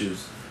bayit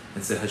issues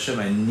and say, Hashem,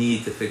 I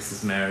need to fix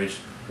this marriage,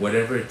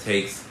 whatever it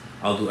takes,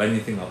 I'll do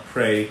anything, I'll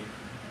pray,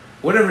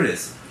 whatever it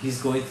is, he's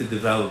going to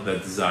develop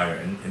that desire.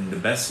 And the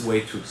best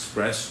way to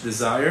express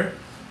desire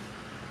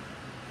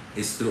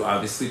is through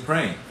obviously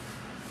praying.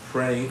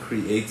 Praying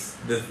creates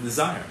the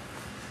desire.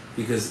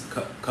 Because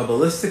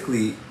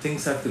Kabbalistically,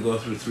 things have to go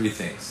through 3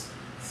 things: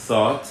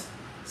 thought,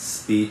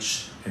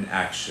 speech, and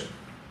action.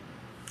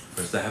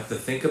 First, I have to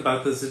think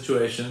about the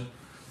situation.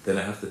 Then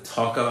I have to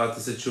talk about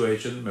the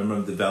situation. Remember,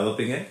 I'm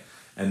developing it.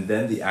 And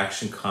then the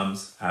action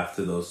comes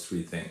after those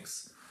 3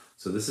 things.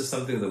 So this is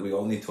something that we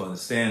all need to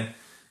understand.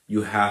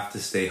 You have to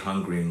stay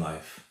hungry in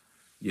life.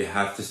 You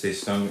have to stay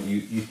strong.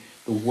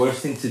 The worst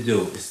thing to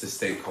do is to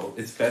stay cold.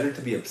 It's better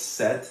to be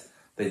upset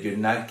that you're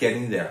not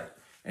getting there.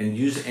 And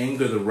use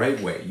anger the right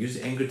way. Use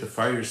anger to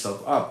fire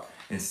yourself up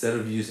instead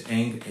of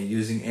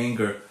using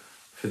anger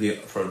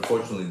for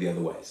unfortunately the other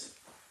ways.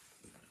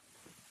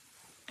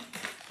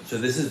 So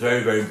this is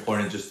very, very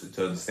important just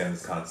to understand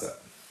this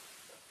concept.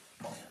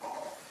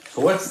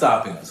 So what's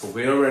stopping us? Well,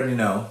 we already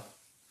know.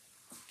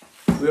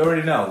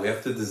 We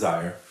have to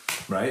desire,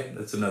 right?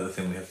 That's another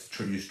thing. We have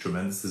to use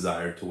tremendous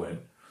desire to win.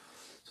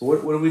 So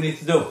what do we need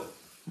to do?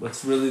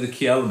 What's really the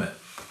key element?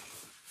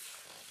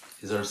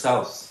 Is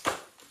ourselves.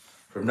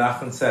 From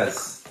Nachman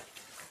says,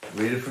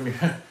 read it from your,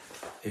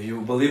 if you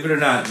believe it or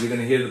not, you're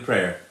going to hear the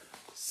prayer.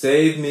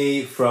 Save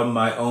me from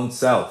my own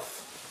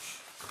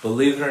self.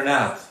 Believe it or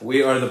not,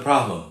 we are the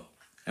problem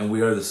and we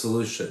are the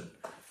solution.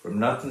 Rav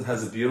Natan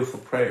has a beautiful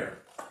prayer.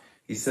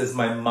 He says,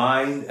 my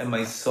mind and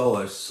my soul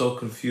are so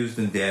confused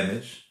and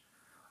damaged.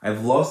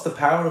 I've lost the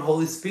power of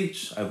holy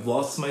speech. I've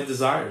lost my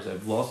desires.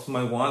 I've lost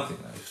my wanting.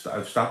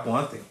 I've stopped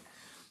wanting.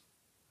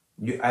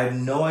 I have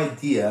no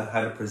idea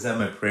how to present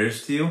my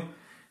prayers to you,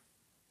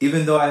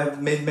 even though I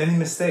have made many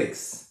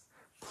mistakes.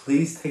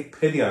 Please take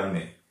pity on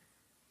me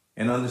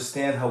and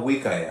understand how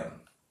weak I am.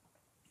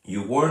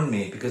 You warned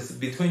me, because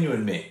between you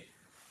and me,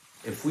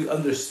 if we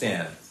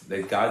understand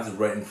that God's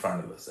right in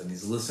front of us and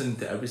He's listening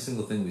to every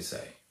single thing we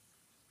say,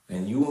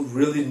 and you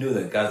really knew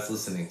that God's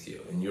listening to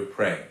you and you're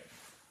praying,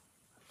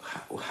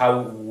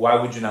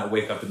 why would you not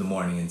wake up in the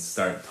morning and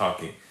start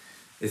talking?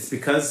 It's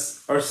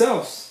because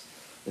ourselves.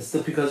 It's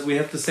because we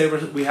have to say,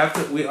 we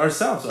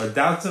ourselves, our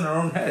doubts in our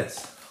own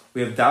heads.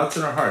 We have doubts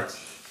in our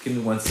hearts. Give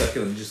me 1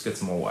 second, let me just get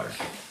some more water.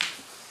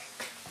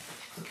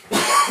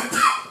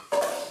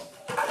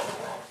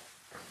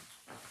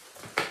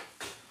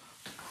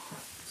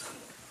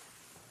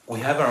 We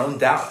have our own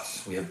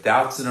doubts. We have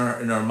doubts in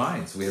our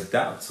minds. We have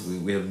doubts.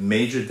 We have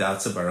major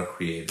doubts about our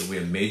Creator. We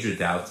have major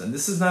doubts. And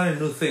this is not a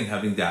new thing,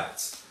 having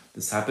doubts.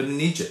 This happened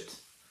in Egypt.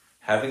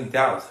 Having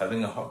doubts,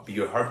 having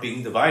your heart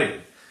being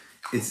divided.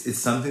 It's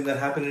something that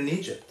happened in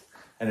Egypt.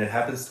 And it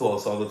happens to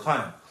us all the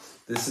time.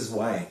 This is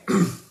why,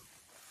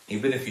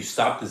 even if you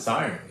stop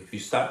desiring, if you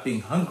stop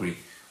being hungry,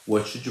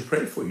 what should you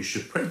pray for? You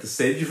should pray to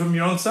save you from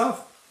your own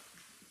self.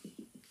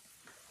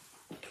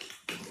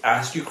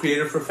 Ask your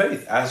Creator for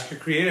faith. Ask your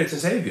Creator to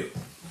save you.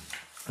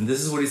 And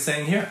this is what He's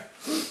saying here.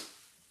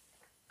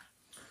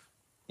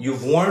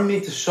 You've warned me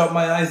to shut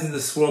my eyes in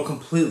this world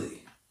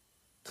completely.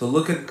 To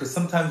look at, because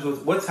sometimes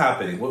what's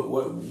happening,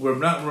 Rav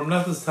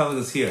Natan is telling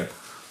us here,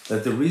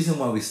 that the reason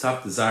why we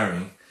stop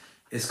desiring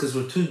is because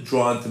we're too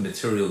drawn to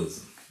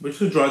materialism. We're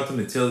too drawn to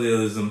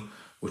materialism.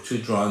 We're too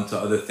drawn to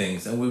other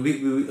things. And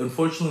we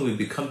unfortunately, we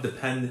become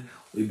dependent.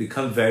 We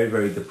become very,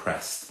 very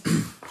depressed.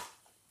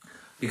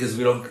 Because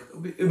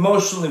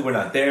emotionally we're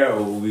not there,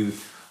 or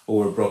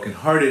we're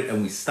brokenhearted,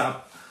 and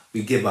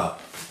we give up.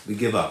 We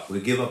give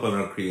up on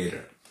our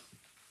Creator.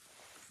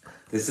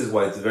 This is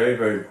why it's very,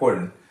 very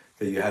important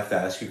that you have to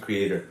ask your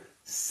Creator,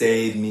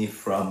 save me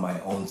from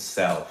my own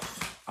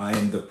self. I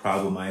am the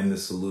problem, I am the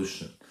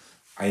solution.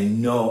 I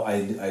know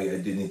I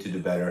do need to do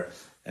better.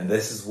 And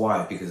this is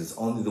why, because it's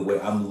only the way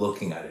I'm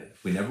looking at it.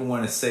 We never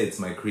want to say it's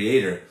my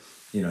Creator.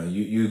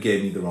 You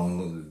gave me the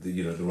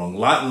wrong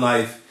lot in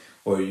life.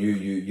 Or all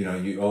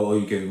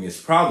you're giving me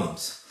is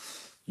problems.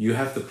 You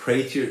have to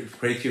pray to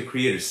your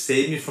Creator.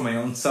 Save me from my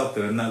own self,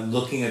 that I'm not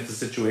looking at the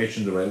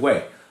situation the right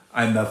way.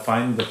 I'm not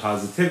finding the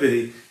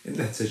positivity in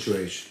that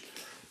situation.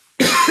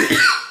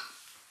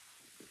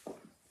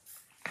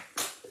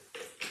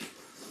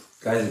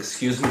 Guys,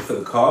 excuse me for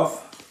the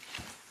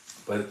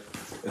cough, but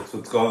that's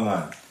what's going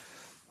on.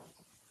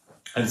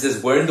 And it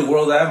says, where in the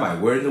world am I?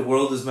 Where in the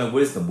world is my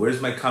wisdom?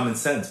 Where's my common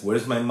sense?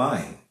 Where's my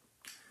mind?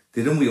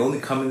 Didn't we only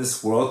come in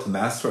this world to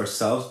master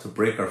ourselves, to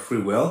break our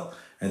free will,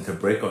 and to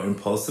break our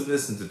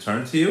impulsiveness and to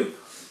turn to you?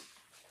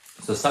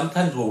 So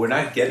sometimes when we're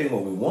not getting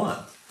what we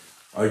want,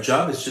 our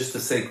job is just to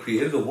say,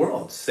 Creator of the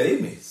world,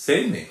 save me,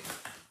 save me.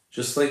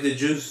 Just like the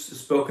Jews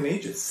spoke in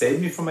Egypt,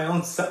 save me from my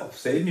own self,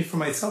 save me from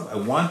myself. I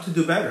want to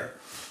do better.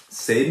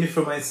 Save me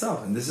from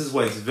myself. And this is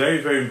why it's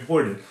very, very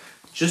important.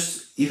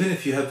 Just even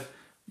if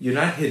you're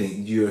not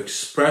hitting your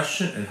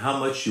expression and how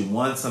much you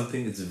want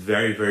something, it's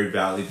very, very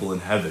valuable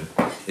in heaven.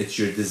 It's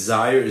your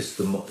desire if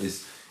I'm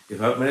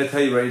going to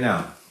tell you right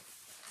now,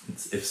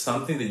 if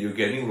something that you're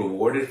getting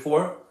rewarded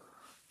for,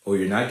 or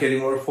you're not getting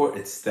rewarded for,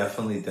 it's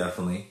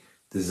definitely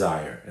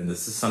desire. And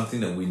this is something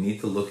that we need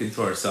to look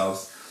into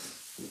ourselves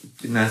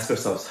and ask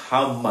ourselves,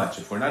 how much,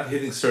 if we're not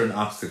hitting certain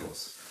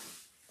obstacles,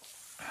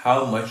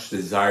 how much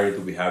desire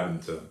do we have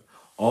into them?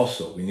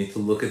 Also, we need to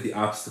look at the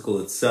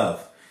obstacle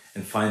itself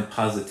and find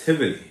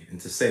positivity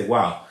and to say,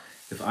 wow,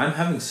 if I'm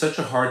having such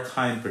a hard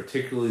time,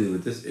 particularly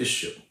with this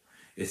issue,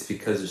 it's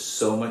because there's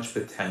so much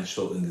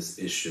potential in this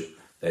issue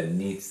that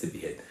needs to be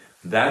hit.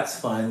 That's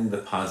finding the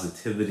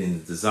positivity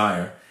and the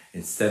desire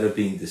instead of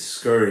being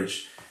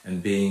discouraged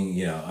and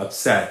being,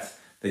 upset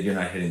that you're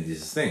not hitting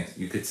these things.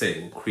 You could say,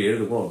 well, Creator of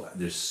the world,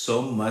 there's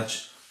so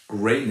much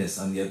greatness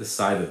on the other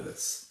side of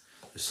this.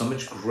 There's so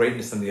much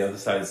greatness on the other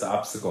side of this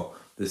obstacle.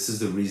 This is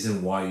the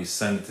reason why you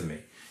send it to me.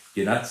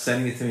 You're not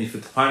sending it to me to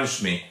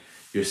punish me.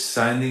 You're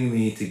sending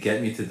me to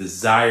get me to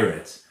desire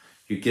it.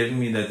 You're giving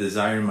me that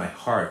desire in my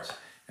heart.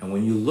 And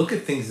when you look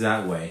at things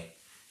that way,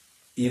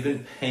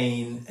 even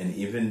pain and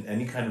even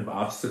any kind of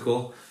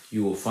obstacle,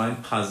 you will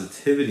find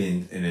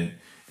positivity in it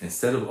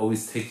instead of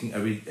always taking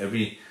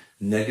every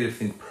negative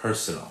thing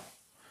personal.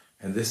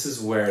 And this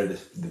is where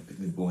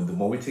the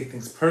more we take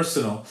things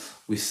personal,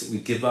 we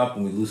give up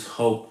and we lose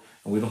hope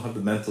and we don't have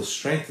the mental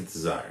strength to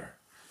desire.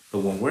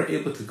 But when we're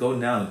able to go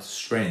now into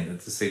strength and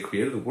to say,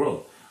 Creator of the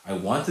world, I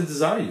want to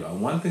desire you. I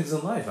want things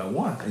in life. I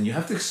want. And you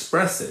have to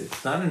express it.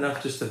 It's not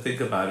enough just to think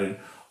about it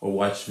or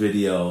watch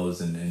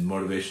videos and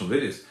motivational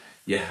videos.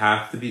 You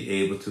have to be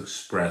able to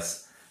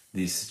express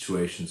these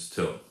situations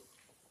too.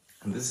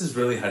 And this is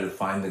really how to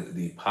find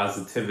the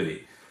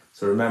positivity.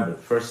 So remember, the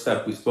first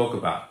step we spoke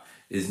about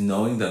is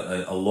knowing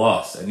that a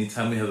loss,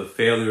 anytime we have a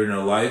failure in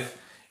our life,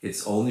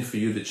 it's only for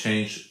you to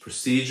change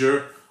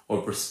procedure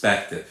or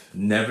perspective.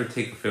 Never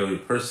take a failure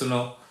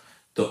personal.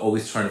 Don't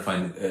always try to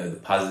find the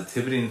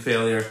positivity in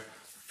failure.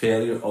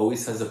 Failure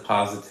always has a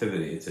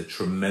positivity. It's a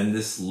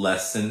tremendous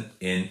lesson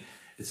in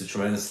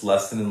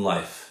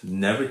life.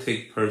 Never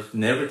take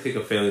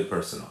a failure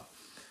personal.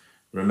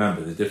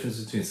 Remember, the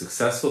difference between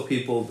successful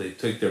people, they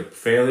take their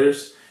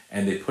failures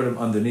and they put them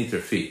underneath their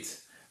feet.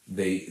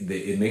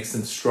 It makes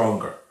them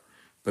stronger.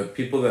 But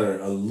people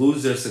that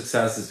lose their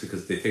successes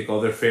because they take all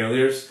their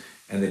failures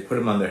and they put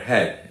them on their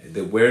head.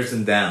 It wears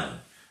them down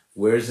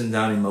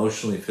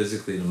emotionally,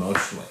 physically, and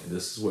emotionally.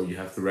 This is what you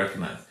have to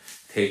recognize.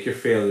 Take your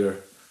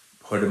failure,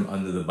 put them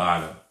under the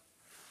bottom,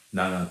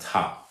 not on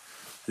top.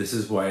 This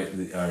is why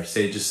our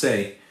sages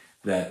say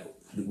that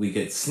we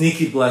get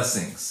sneaky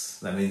blessings.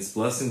 That means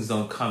blessings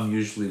don't come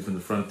usually from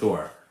the front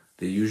door.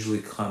 They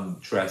usually come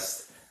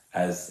dressed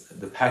as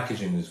the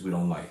packaging is we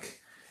don't like.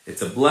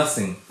 It's a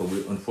blessing, but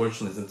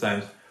unfortunately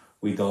sometimes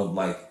we don't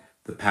like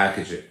the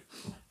packaging.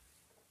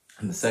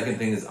 And the second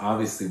thing is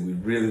obviously we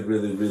really,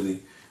 really,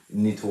 really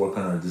need to work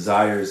on our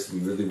desires. We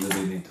really,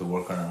 really need to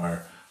work on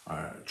our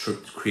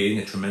creating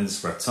a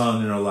tremendous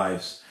ratzon in our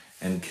lives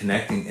and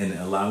connecting and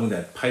allowing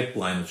that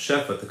pipeline of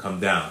shefa to come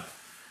down.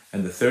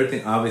 And the third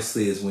thing,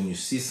 obviously, is when you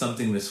see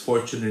something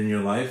misfortunate in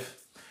your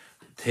life,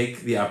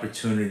 take the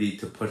opportunity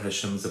to put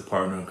Hashem as a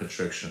partner in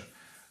constriction.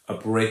 A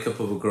breakup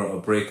of a girl,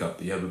 a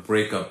breakup. You have a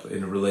breakup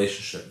in a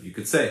relationship. You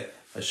could say,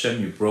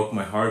 Hashem, you broke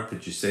my heart,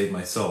 but you saved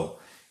my soul.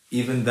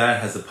 Even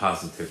that has a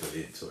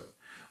positivity into it.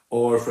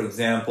 Or, for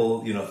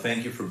example,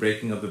 thank you for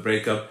breaking up the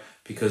breakup,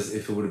 because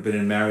if it would have been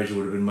in marriage, it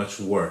would have been much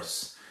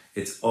worse.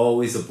 It's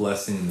always a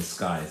blessing in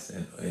disguise,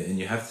 and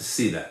you have to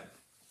see that.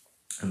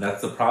 And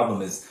that's the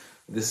problem is,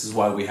 this is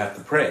why we have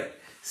to pray.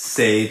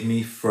 Save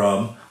me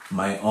from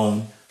my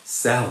own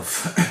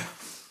self.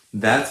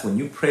 That's when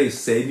you pray,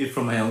 save me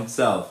from my own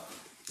self,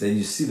 then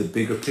you see the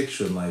bigger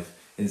picture in life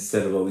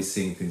instead of always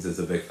seeing things as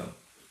a victim.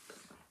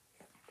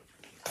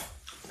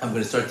 I'm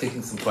going to start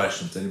taking some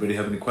questions. Anybody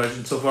have any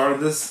questions so far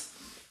on this?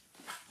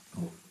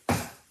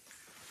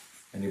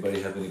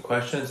 Anybody have any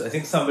questions? I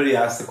think somebody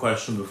asked the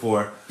question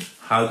before,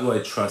 how do I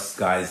trust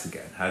guys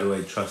again? How do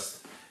I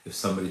trust if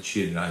somebody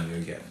cheated on you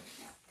again?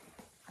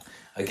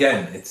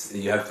 Again,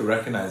 you have to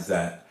recognize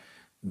that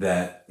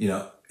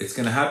it's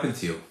going to happen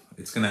to you.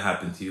 It's going to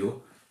happen to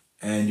you,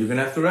 and you're going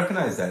to have to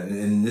recognize that. And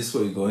in this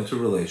way, you go into a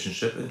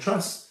relationship and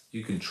trust.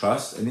 You can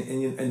trust,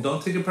 and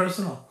don't take it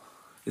personal.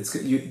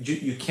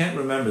 You can't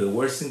remember. The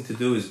worst thing to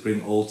do is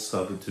bring old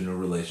stuff into new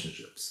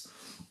relationships.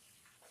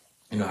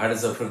 How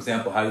does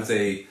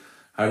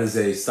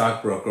a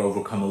stockbroker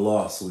overcome a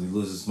loss when he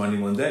loses money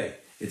one day?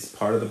 It's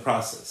part of the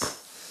process.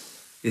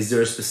 Is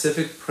there a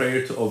specific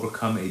prayer to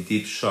overcome a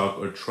deep shock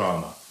or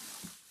trauma?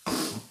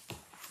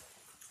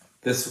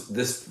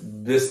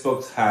 This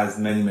book has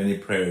many, many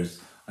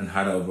prayers on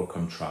how to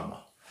overcome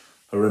trauma.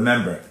 But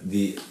remember,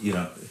 the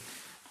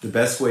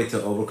best way to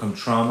overcome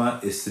trauma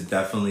is to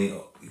definitely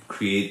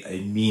create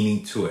a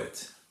meaning to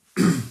it.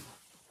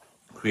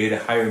 Create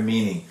a higher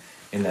meaning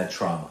in that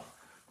trauma.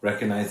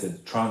 Recognize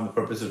that the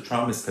purpose of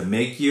trauma is to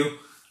make you,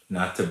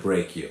 not to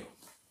break you.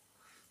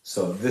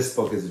 So this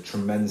book is a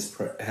tremendous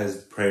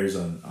has prayers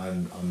on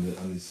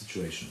these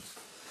situations.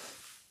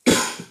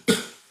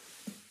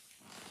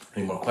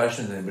 Any more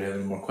questions? Anybody have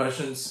any more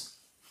questions?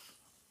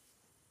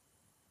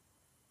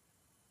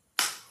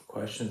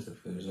 Questions?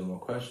 If there's no more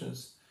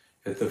questions.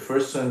 If the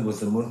first one was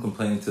the moon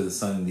complaining to the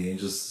sun and the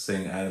angels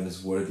saying Adam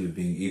is worthy of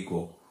being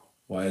equal,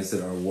 why is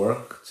it our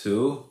work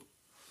to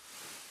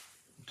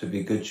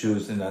be good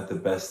Jews and not the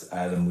best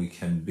Adam we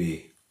can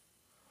be?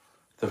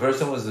 The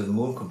first one was the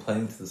moon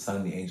complaining to the sun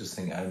and the angels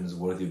saying Adam is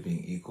worthy of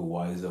being equal.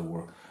 Why is that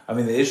work?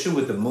 The issue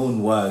with the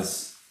moon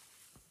was,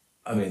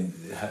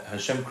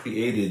 Hashem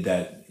created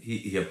that.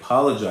 He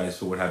apologized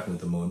for what happened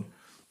with the moon.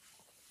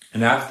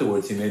 And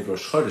afterwards, he made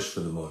Rosh Chodesh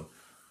for the moon.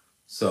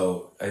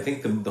 So I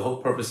think the whole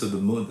purpose of the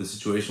moon, the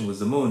situation with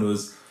the moon,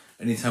 was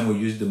anytime we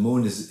use the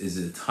moon is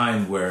a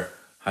time where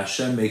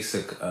Hashem makes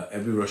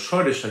every Rosh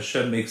Chodesh,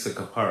 Hashem makes a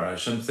kapara.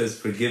 Hashem says,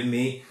 forgive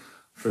me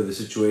for the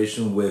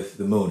situation with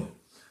the moon.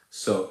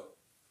 So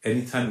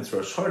anytime it's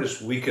Rosh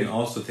Chodesh, we can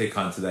also take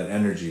on to that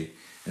energy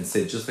and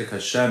say, just like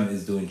Hashem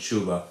is doing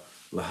tshuva,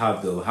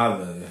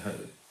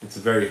 it's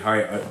very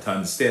hard to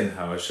understand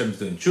how Hashem is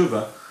doing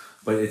tshuva,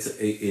 but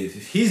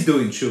if He's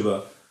doing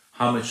tshuva,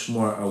 how much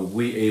more are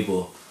we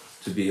able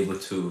to be able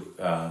to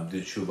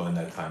do tshuva in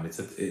that time? I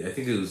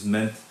think it was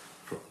meant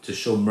to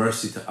show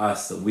mercy to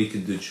us that we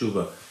can do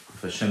tshuva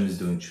if Hashem is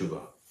doing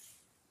tshuva.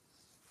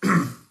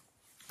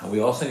 And we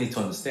also need to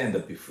understand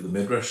that before the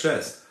Midrash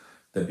says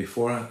that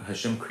before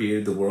Hashem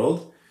created the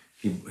world,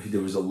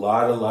 there was a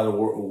lot of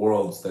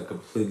worlds that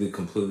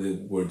completely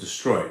were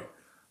destroyed.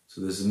 So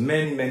there's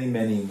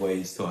many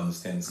ways to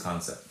understand this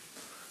concept.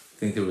 I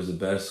think there was the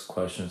best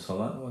questions.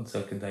 Hold on one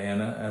second.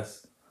 Diana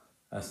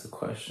asked the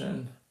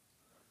question.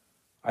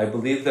 I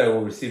believe that I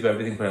will receive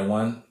everything, but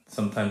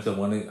sometimes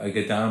I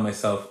get down on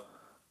myself,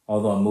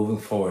 although I'm moving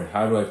forward.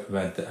 How do I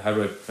prevent that? How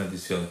do I prevent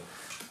these feelings?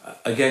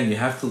 Again, you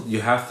have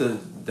to,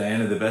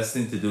 Diana, the best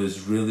thing to do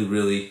is really,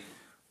 really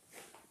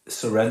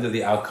surrender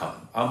the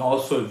outcome. I'm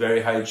also a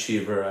very high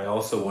achiever. I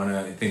also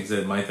want things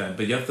at my time,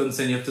 but you have to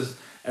understand,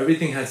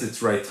 everything has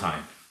its right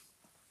time.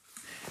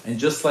 And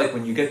just like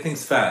when you get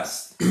things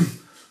fast,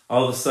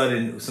 all of a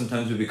sudden,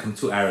 sometimes we become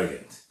too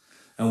arrogant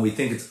and we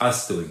think it's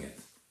us doing it.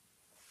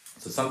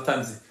 So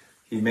sometimes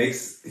he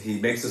makes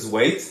us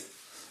wait,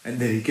 and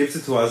then he gives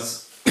it to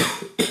us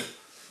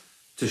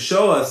to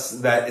show us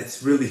that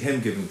it's really him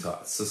giving to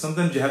us. So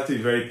sometimes you have to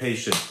be very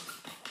patient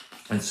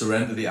and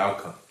surrender the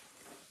outcome.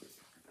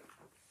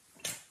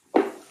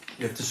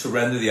 You have to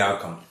surrender the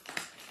outcome.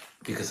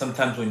 Because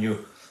sometimes when we're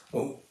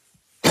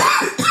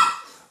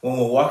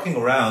walking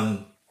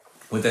around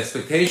with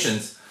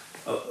expectations,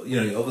 all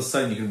of a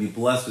sudden you can be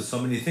blessed with so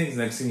many things.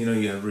 Next thing you know,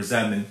 you have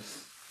resentment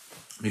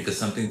because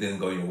something didn't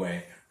go your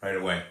way right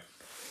away.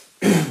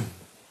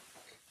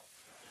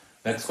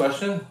 Next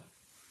question.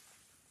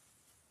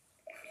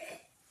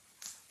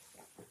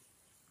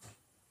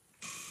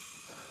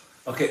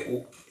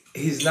 Okay,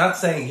 he's not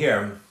saying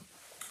here,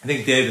 I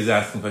think Dave is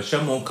asking, if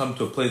Hashem won't come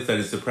to a place that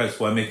is depressed,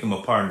 why make him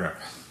a partner?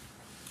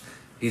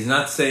 He's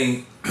not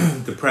saying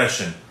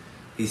depression.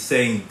 He's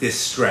saying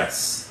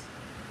distress.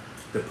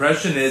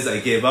 Depression is, I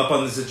gave up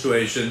on the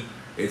situation,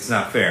 it's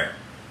not fair.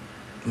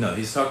 No,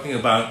 he's talking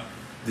about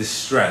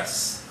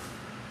distress.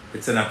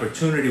 It's an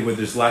opportunity where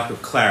there's lack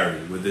of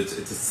clarity, where it's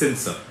a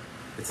symptom.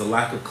 It's a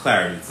lack of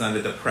clarity. It's not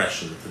a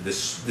depression. It's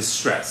a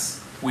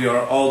distress. We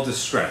are all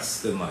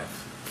distressed in life.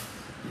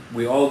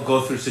 We all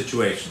go through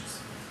situations.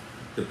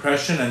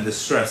 Depression and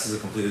distress is a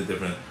completely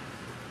different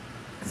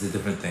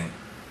thing.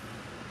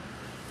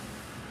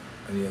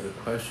 Any other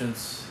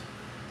questions?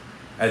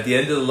 At the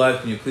end of the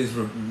life, can you please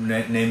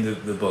name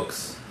the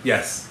books?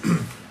 Yes.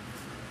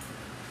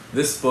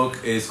 This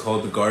book is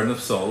called The Garden of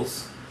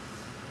Souls.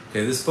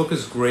 Okay, this book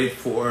is great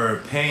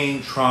for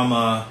pain,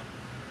 trauma,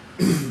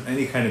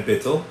 any kind of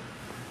bittul.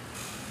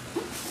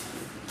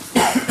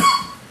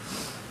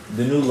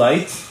 The New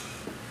Light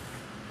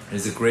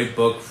is a great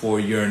book for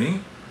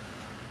yearning.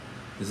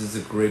 This is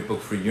a great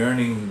book for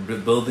yearning,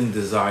 building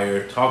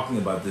desire, talking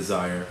about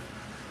desire.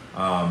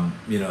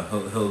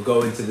 He'll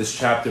go into this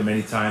chapter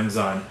many times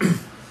on,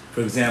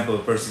 for example, a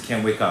person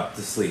can't wake up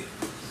to sleep.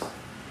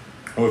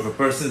 Or if a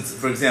person's,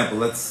 for example,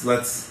 let's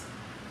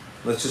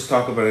just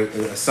talk about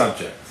a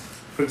subject.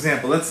 For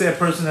example, let's say a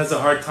person has a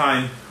hard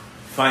time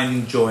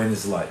finding joy in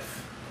his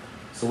life.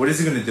 So what is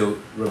he going to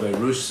do? Rabbi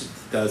Rush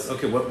does,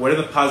 okay, what are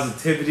the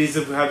positivities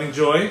of having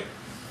joy?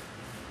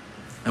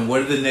 And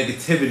what are the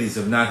negativities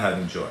of not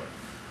having joy?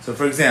 So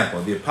for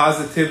example, the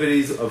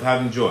positivities of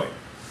having joy.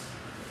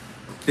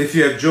 If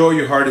you have joy,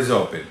 your heart is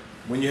open.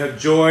 When you have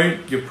joy,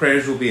 your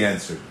prayers will be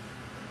answered.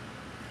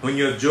 When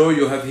you have joy,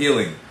 you'll have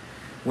healing.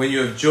 When you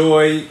have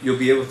joy, you'll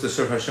be able to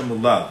serve Hashem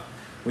with love.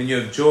 When you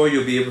have joy,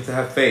 you'll be able to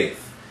have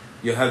faith.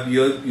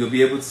 You'll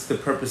be able to see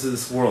the purpose of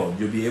this world.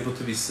 You'll be able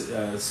to be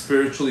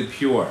spiritually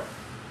pure.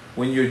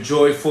 When you're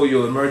joyful,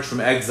 you'll emerge from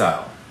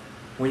exile.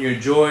 When you're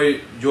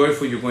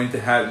joyful, you're going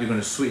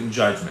to sweeten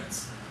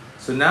judgments.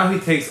 So now he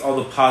takes all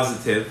the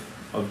positive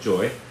of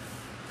joy.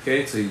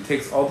 Okay, so he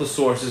takes all the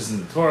sources in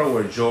the Torah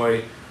where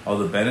joy, all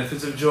the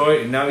benefits of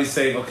joy, and now he's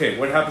saying, okay,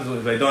 what happens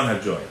if I don't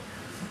have joy?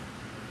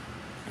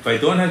 If I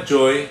don't have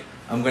joy,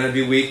 I'm going to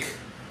be weak.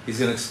 He's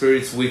going to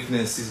experience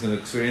weakness. He's going to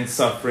experience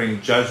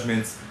suffering,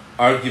 judgments,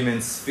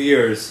 arguments,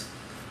 fears,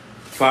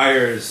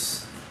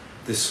 fires,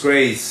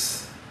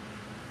 disgrace,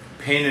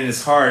 pain in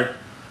his heart.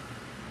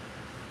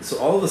 So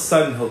all of a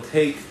sudden, he'll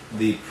take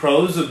the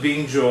pros of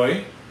being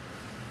joy,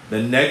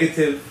 the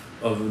negative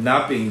of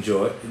not being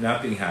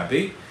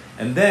happy,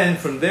 and then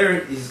from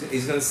there,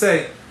 he's going to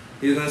say,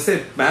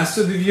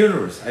 Master of the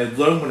universe, I've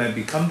learned when I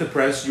become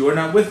depressed, you are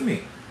not with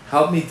me.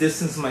 Help me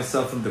distance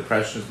myself from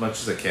depression as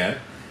much as I can.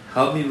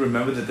 Help me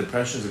remember that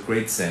depression is a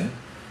great sin.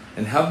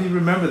 And help me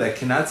remember that I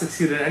cannot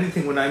succeed at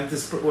anything when I'm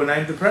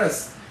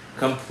depressed.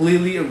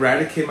 Completely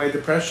eradicate my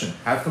depression.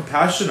 Have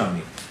compassion on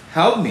me.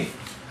 Help me.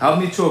 Help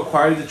me to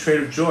acquire the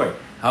trait of joy.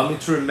 Help me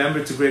to remember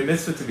it's a great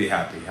mitzvah to be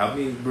happy. Help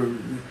me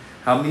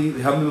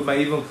with my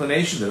evil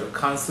inclination that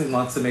constantly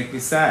wants to make me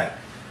sad.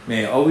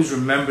 May I always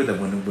remember that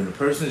when a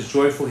person is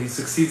joyful, he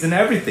succeeds in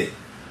everything.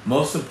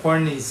 Most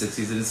importantly, he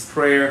succeeds in his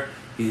prayer.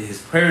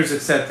 His prayer is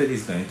accepted.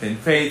 He's going to in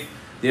faith.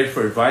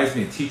 Therefore, advise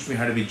me and teach me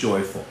how to be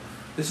joyful.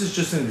 This is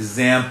just an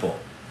example.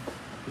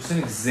 Just an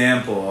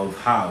example of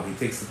how he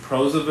takes the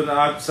pros of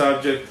an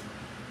subject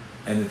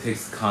and then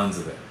takes the cons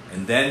of it.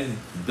 And then he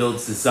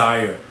builds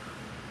desire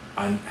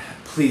on,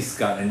 please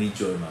God, I need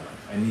joy in my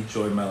life. I need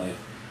joy in my life.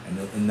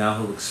 And now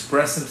he'll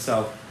express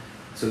himself.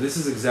 So this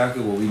is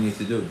exactly what we need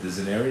to do. If there's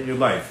an area in your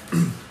life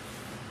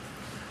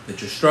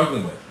that you're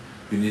struggling with,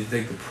 you need to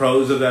take the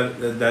pros of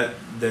that.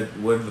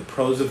 What are the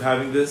pros of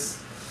having this?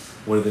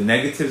 What are the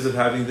negatives of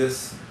having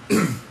this?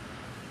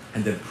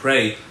 And then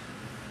pray,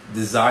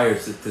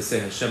 desires to say,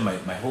 Hashem,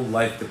 my whole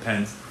life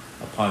depends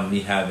upon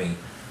me having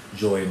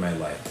joy in my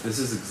life. This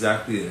is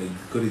exactly a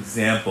good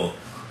example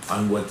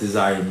on what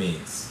desire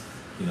means.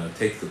 You know,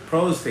 take the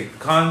pros, take the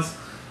cons,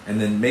 and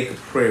then make a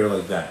prayer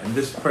like that. And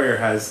this prayer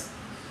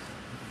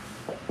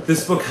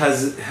this book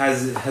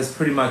has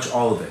pretty much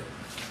all of it.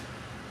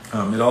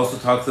 It also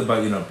talks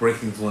about, you know,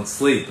 breaking one's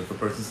sleep. If a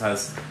person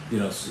has, you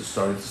know,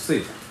 starting to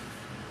sleep,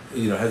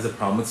 you know, has a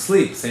problem with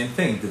sleep, same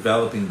thing,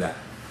 developing that.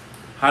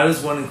 How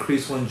does one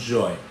increase one's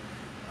joy?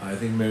 I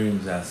think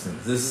Miriam's asking.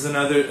 This is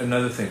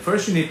another thing.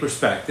 First, you need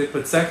perspective,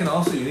 but second,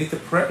 also, you need to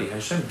pray.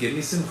 Hashem, give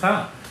me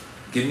simcha,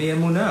 give me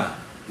emunah.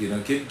 You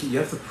know, you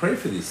have to pray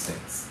for these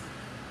things.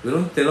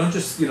 They don't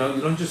just, you know,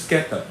 you don't just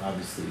get them.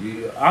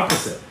 Obviously,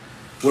 opposite.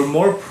 We're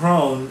more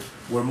prone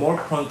to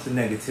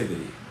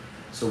negativity.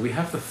 So we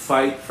have to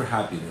fight for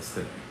happiness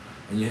today.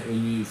 And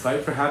when you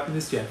fight for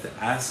happiness, you have to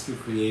ask your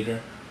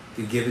Creator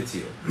to give it to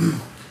you.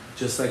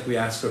 Just like we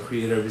ask our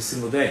Creator every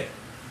single day.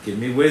 Give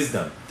me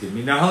wisdom. Give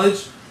me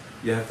knowledge.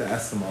 You have to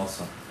ask Him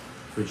also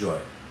for joy.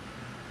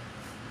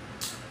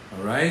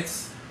 All right?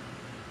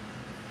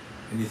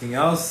 Anything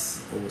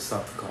else? Or we'll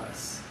stop the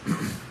class.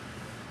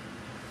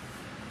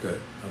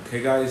 Good.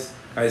 Okay, guys.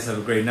 Guys, have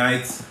a great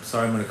night.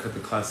 Sorry I'm going to cut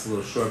the class a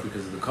little short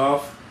because of the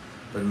cough.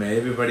 But may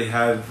everybody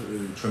have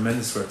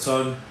tremendous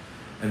ratzon.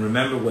 And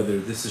remember, whether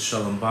this is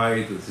shalom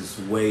bayit, this is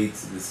weight,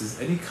 this is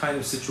any kind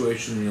of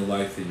situation in your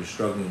life that you're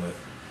struggling with,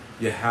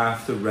 you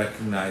have to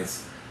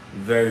recognize,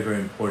 very,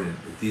 very important,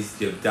 if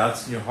you have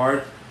doubts in your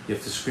heart, you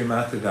have to scream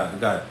out to God,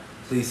 God,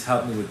 please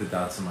help me with the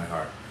doubts in my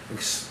heart.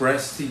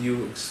 Express to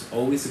you,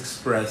 always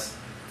express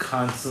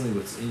constantly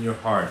what's in your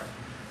heart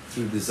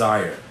through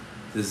desire.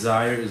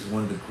 Desire is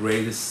one of the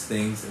greatest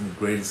things and the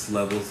greatest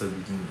levels that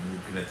we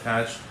can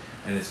attach.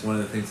 And it's one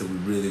of the things that we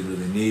really,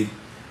 really need.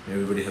 May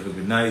everybody have a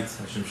good night.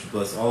 Hashem should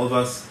bless all of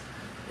us.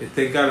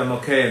 Thank God I'm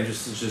okay.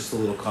 It's just a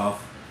little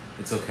cough.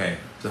 It's okay.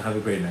 So have a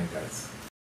great night, guys.